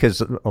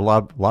 because a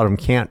lot of them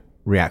can't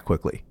react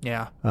quickly.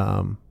 Yeah.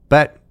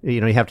 But you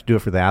have to do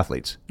it for the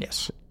athletes.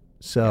 Yes.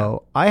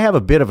 So I have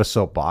a bit of a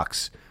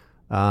soapbox.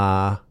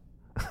 This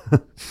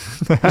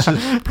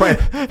is probably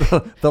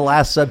the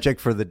last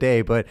subject for the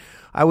day, but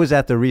I was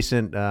at the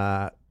recent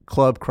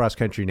Club Cross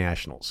Country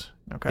Nationals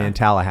Okay. in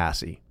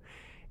Tallahassee.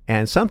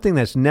 And something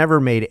that's never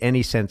made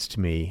any sense to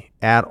me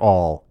at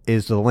all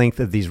is the length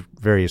of these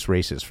various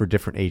races for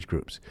different age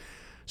groups.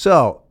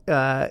 So,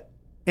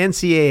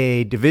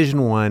 NCAA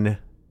Division I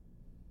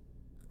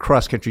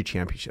cross country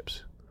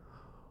championships.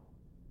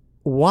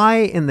 Why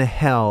in the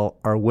hell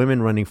are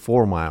women running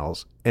 4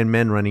 miles and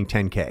men running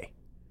 10K?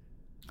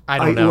 I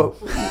don't know.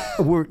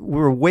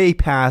 We're way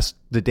past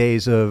the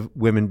days of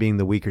women being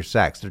the weaker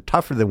sex. They're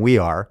tougher than we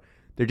are.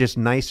 They're just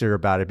nicer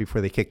about it before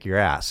they kick your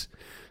ass.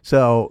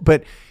 So,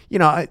 but, you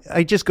know,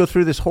 I just go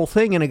through this whole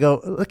thing and I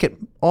go, look at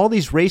all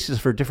these races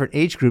for different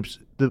age groups.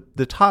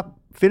 The top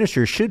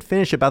finishers should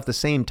finish about the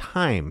same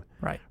time.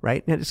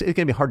 Right? And it's going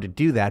to be hard to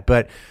do that.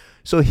 But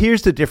so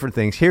here's the different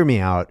things. Hear me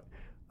out.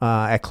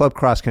 At Club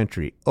Cross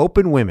Country,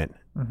 open women.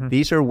 Mm-hmm.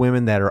 These are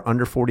women that are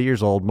under 40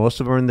 years old. Most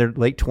of them are in their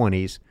late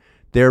 20s.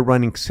 They're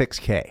running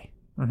 6K,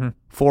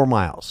 4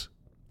 miles.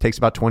 Takes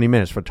about 20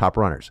 minutes for top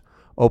runners.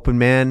 Open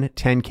men,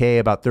 10K,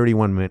 about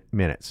 31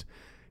 minutes.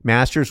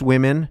 Masters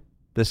women,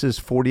 this is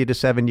 40 to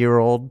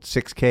 70-year-old,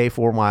 6K,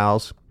 4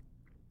 miles.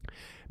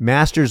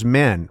 Masters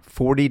men,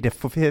 40 to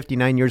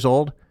 59 years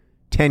old,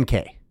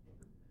 10K.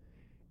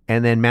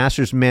 And then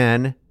Masters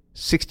men,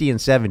 60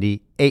 and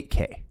 70,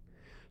 8K.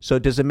 So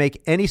does it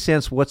make any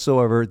sense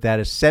whatsoever that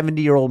a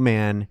 70-year-old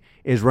man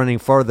is running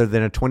farther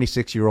than a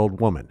 26-year-old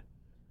woman?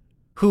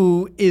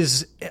 Who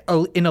is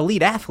an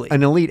elite athlete.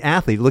 An elite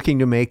athlete looking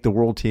to make the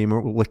world team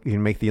or looking to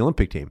make the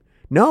Olympic team.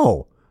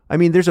 No. I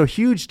mean, there's a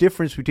huge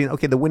difference between,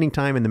 okay, the winning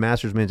time in the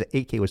Masters men's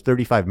 8K was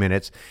 35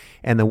 minutes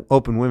and the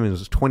Open women's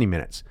was 20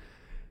 minutes.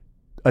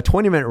 A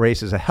 20-minute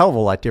race is a hell of a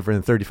lot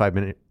different than a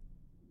 35-minute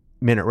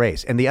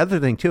race. And the other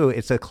thing, too,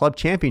 it's a club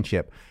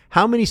championship.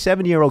 How many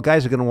 70-year-old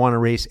guys are going to want to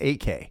race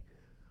 8K?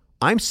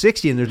 I'm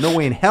 60 and there's no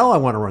way in hell I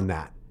want to run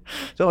that.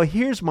 So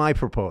here's my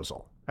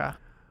proposal.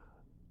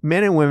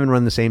 Men and women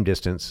run the same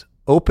distance.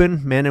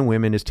 Open men and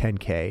women is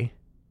 10K.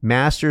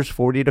 Masters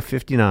 40 to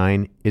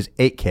 59 is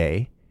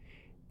 8K.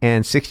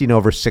 And 60 and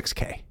over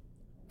 6K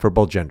for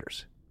both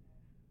genders.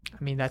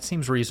 I mean, that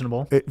seems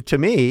reasonable. To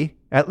me,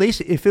 at least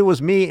if it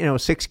was me and it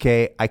was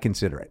 6K, I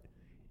consider it.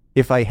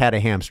 If I had a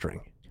hamstring.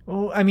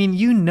 Well, I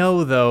mean,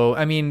 though,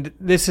 I mean,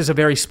 this is a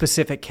very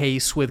specific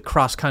case with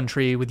cross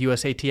country, with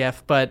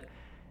USATF, but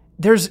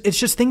it's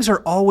just things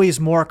are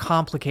always more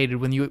complicated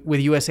with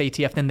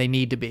USATF than they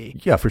need to be.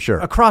 Yeah, for sure.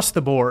 Across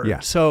the board. Yeah.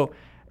 So,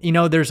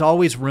 there's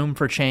always room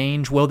for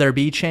change. Will there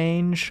be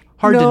change?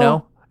 Hard to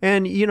know.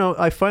 And,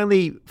 I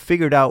finally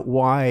figured out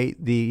why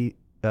the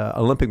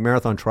Olympic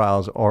marathon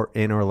trials are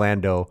in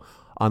Orlando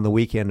on the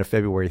weekend of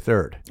February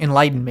 3rd.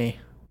 Enlighten me.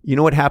 You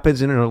know what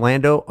happens in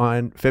Orlando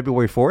on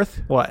February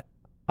 4th? What?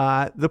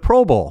 The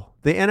Pro Bowl,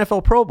 the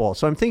NFL Pro Bowl.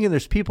 So I'm thinking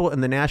there's people in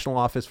the national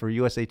office for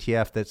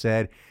USATF that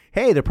said,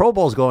 hey, the Pro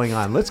Bowl's going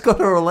on. Let's go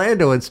to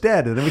Orlando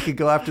instead. And then we could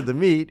go after the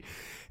meet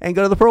and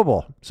go to the Pro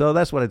Bowl. So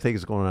that's what I think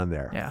is going on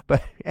there. Yeah.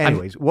 But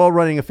anyways,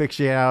 well-running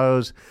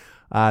aficionados,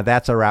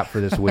 that's a wrap for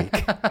this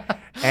week.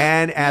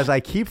 And as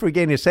I keep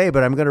forgetting to say,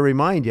 but I'm going to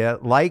remind you,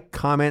 like,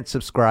 comment,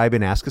 subscribe,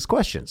 and ask us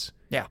questions.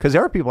 Yeah. Because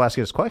there are people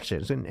asking us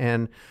questions.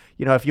 And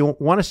if you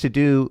want us to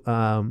do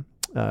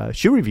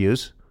shoe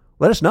reviews,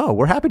 let us know.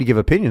 We're happy to give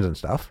opinions and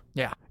stuff.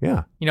 Yeah.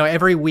 Yeah.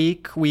 Every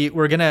week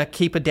we're going to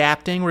keep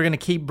adapting. We're going to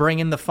keep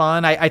bringing the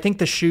fun. I think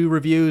the shoe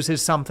reviews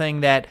is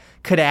something that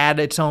could add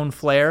its own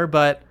flair.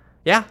 But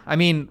yeah, I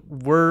mean,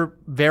 we're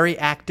very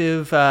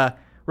active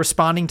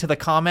responding to the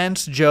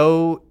comments.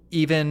 Joe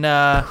even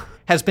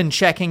has been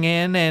checking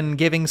in and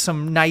giving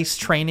some nice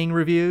training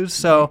reviews.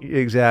 So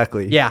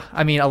exactly. Yeah.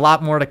 I mean, a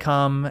lot more to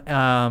come.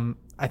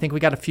 I think we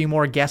got a few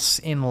more guests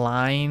in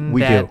line.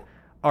 We do.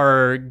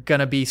 Are going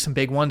to be some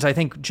big ones. I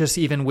think just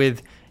even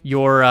with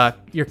your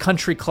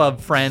country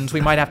club friends, we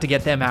might have to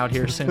get them out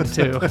here soon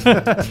too.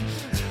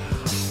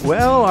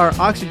 Well, our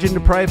oxygen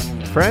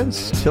deprived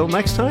friends, till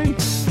next time.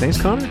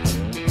 Thanks, Connor.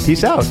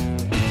 Peace out.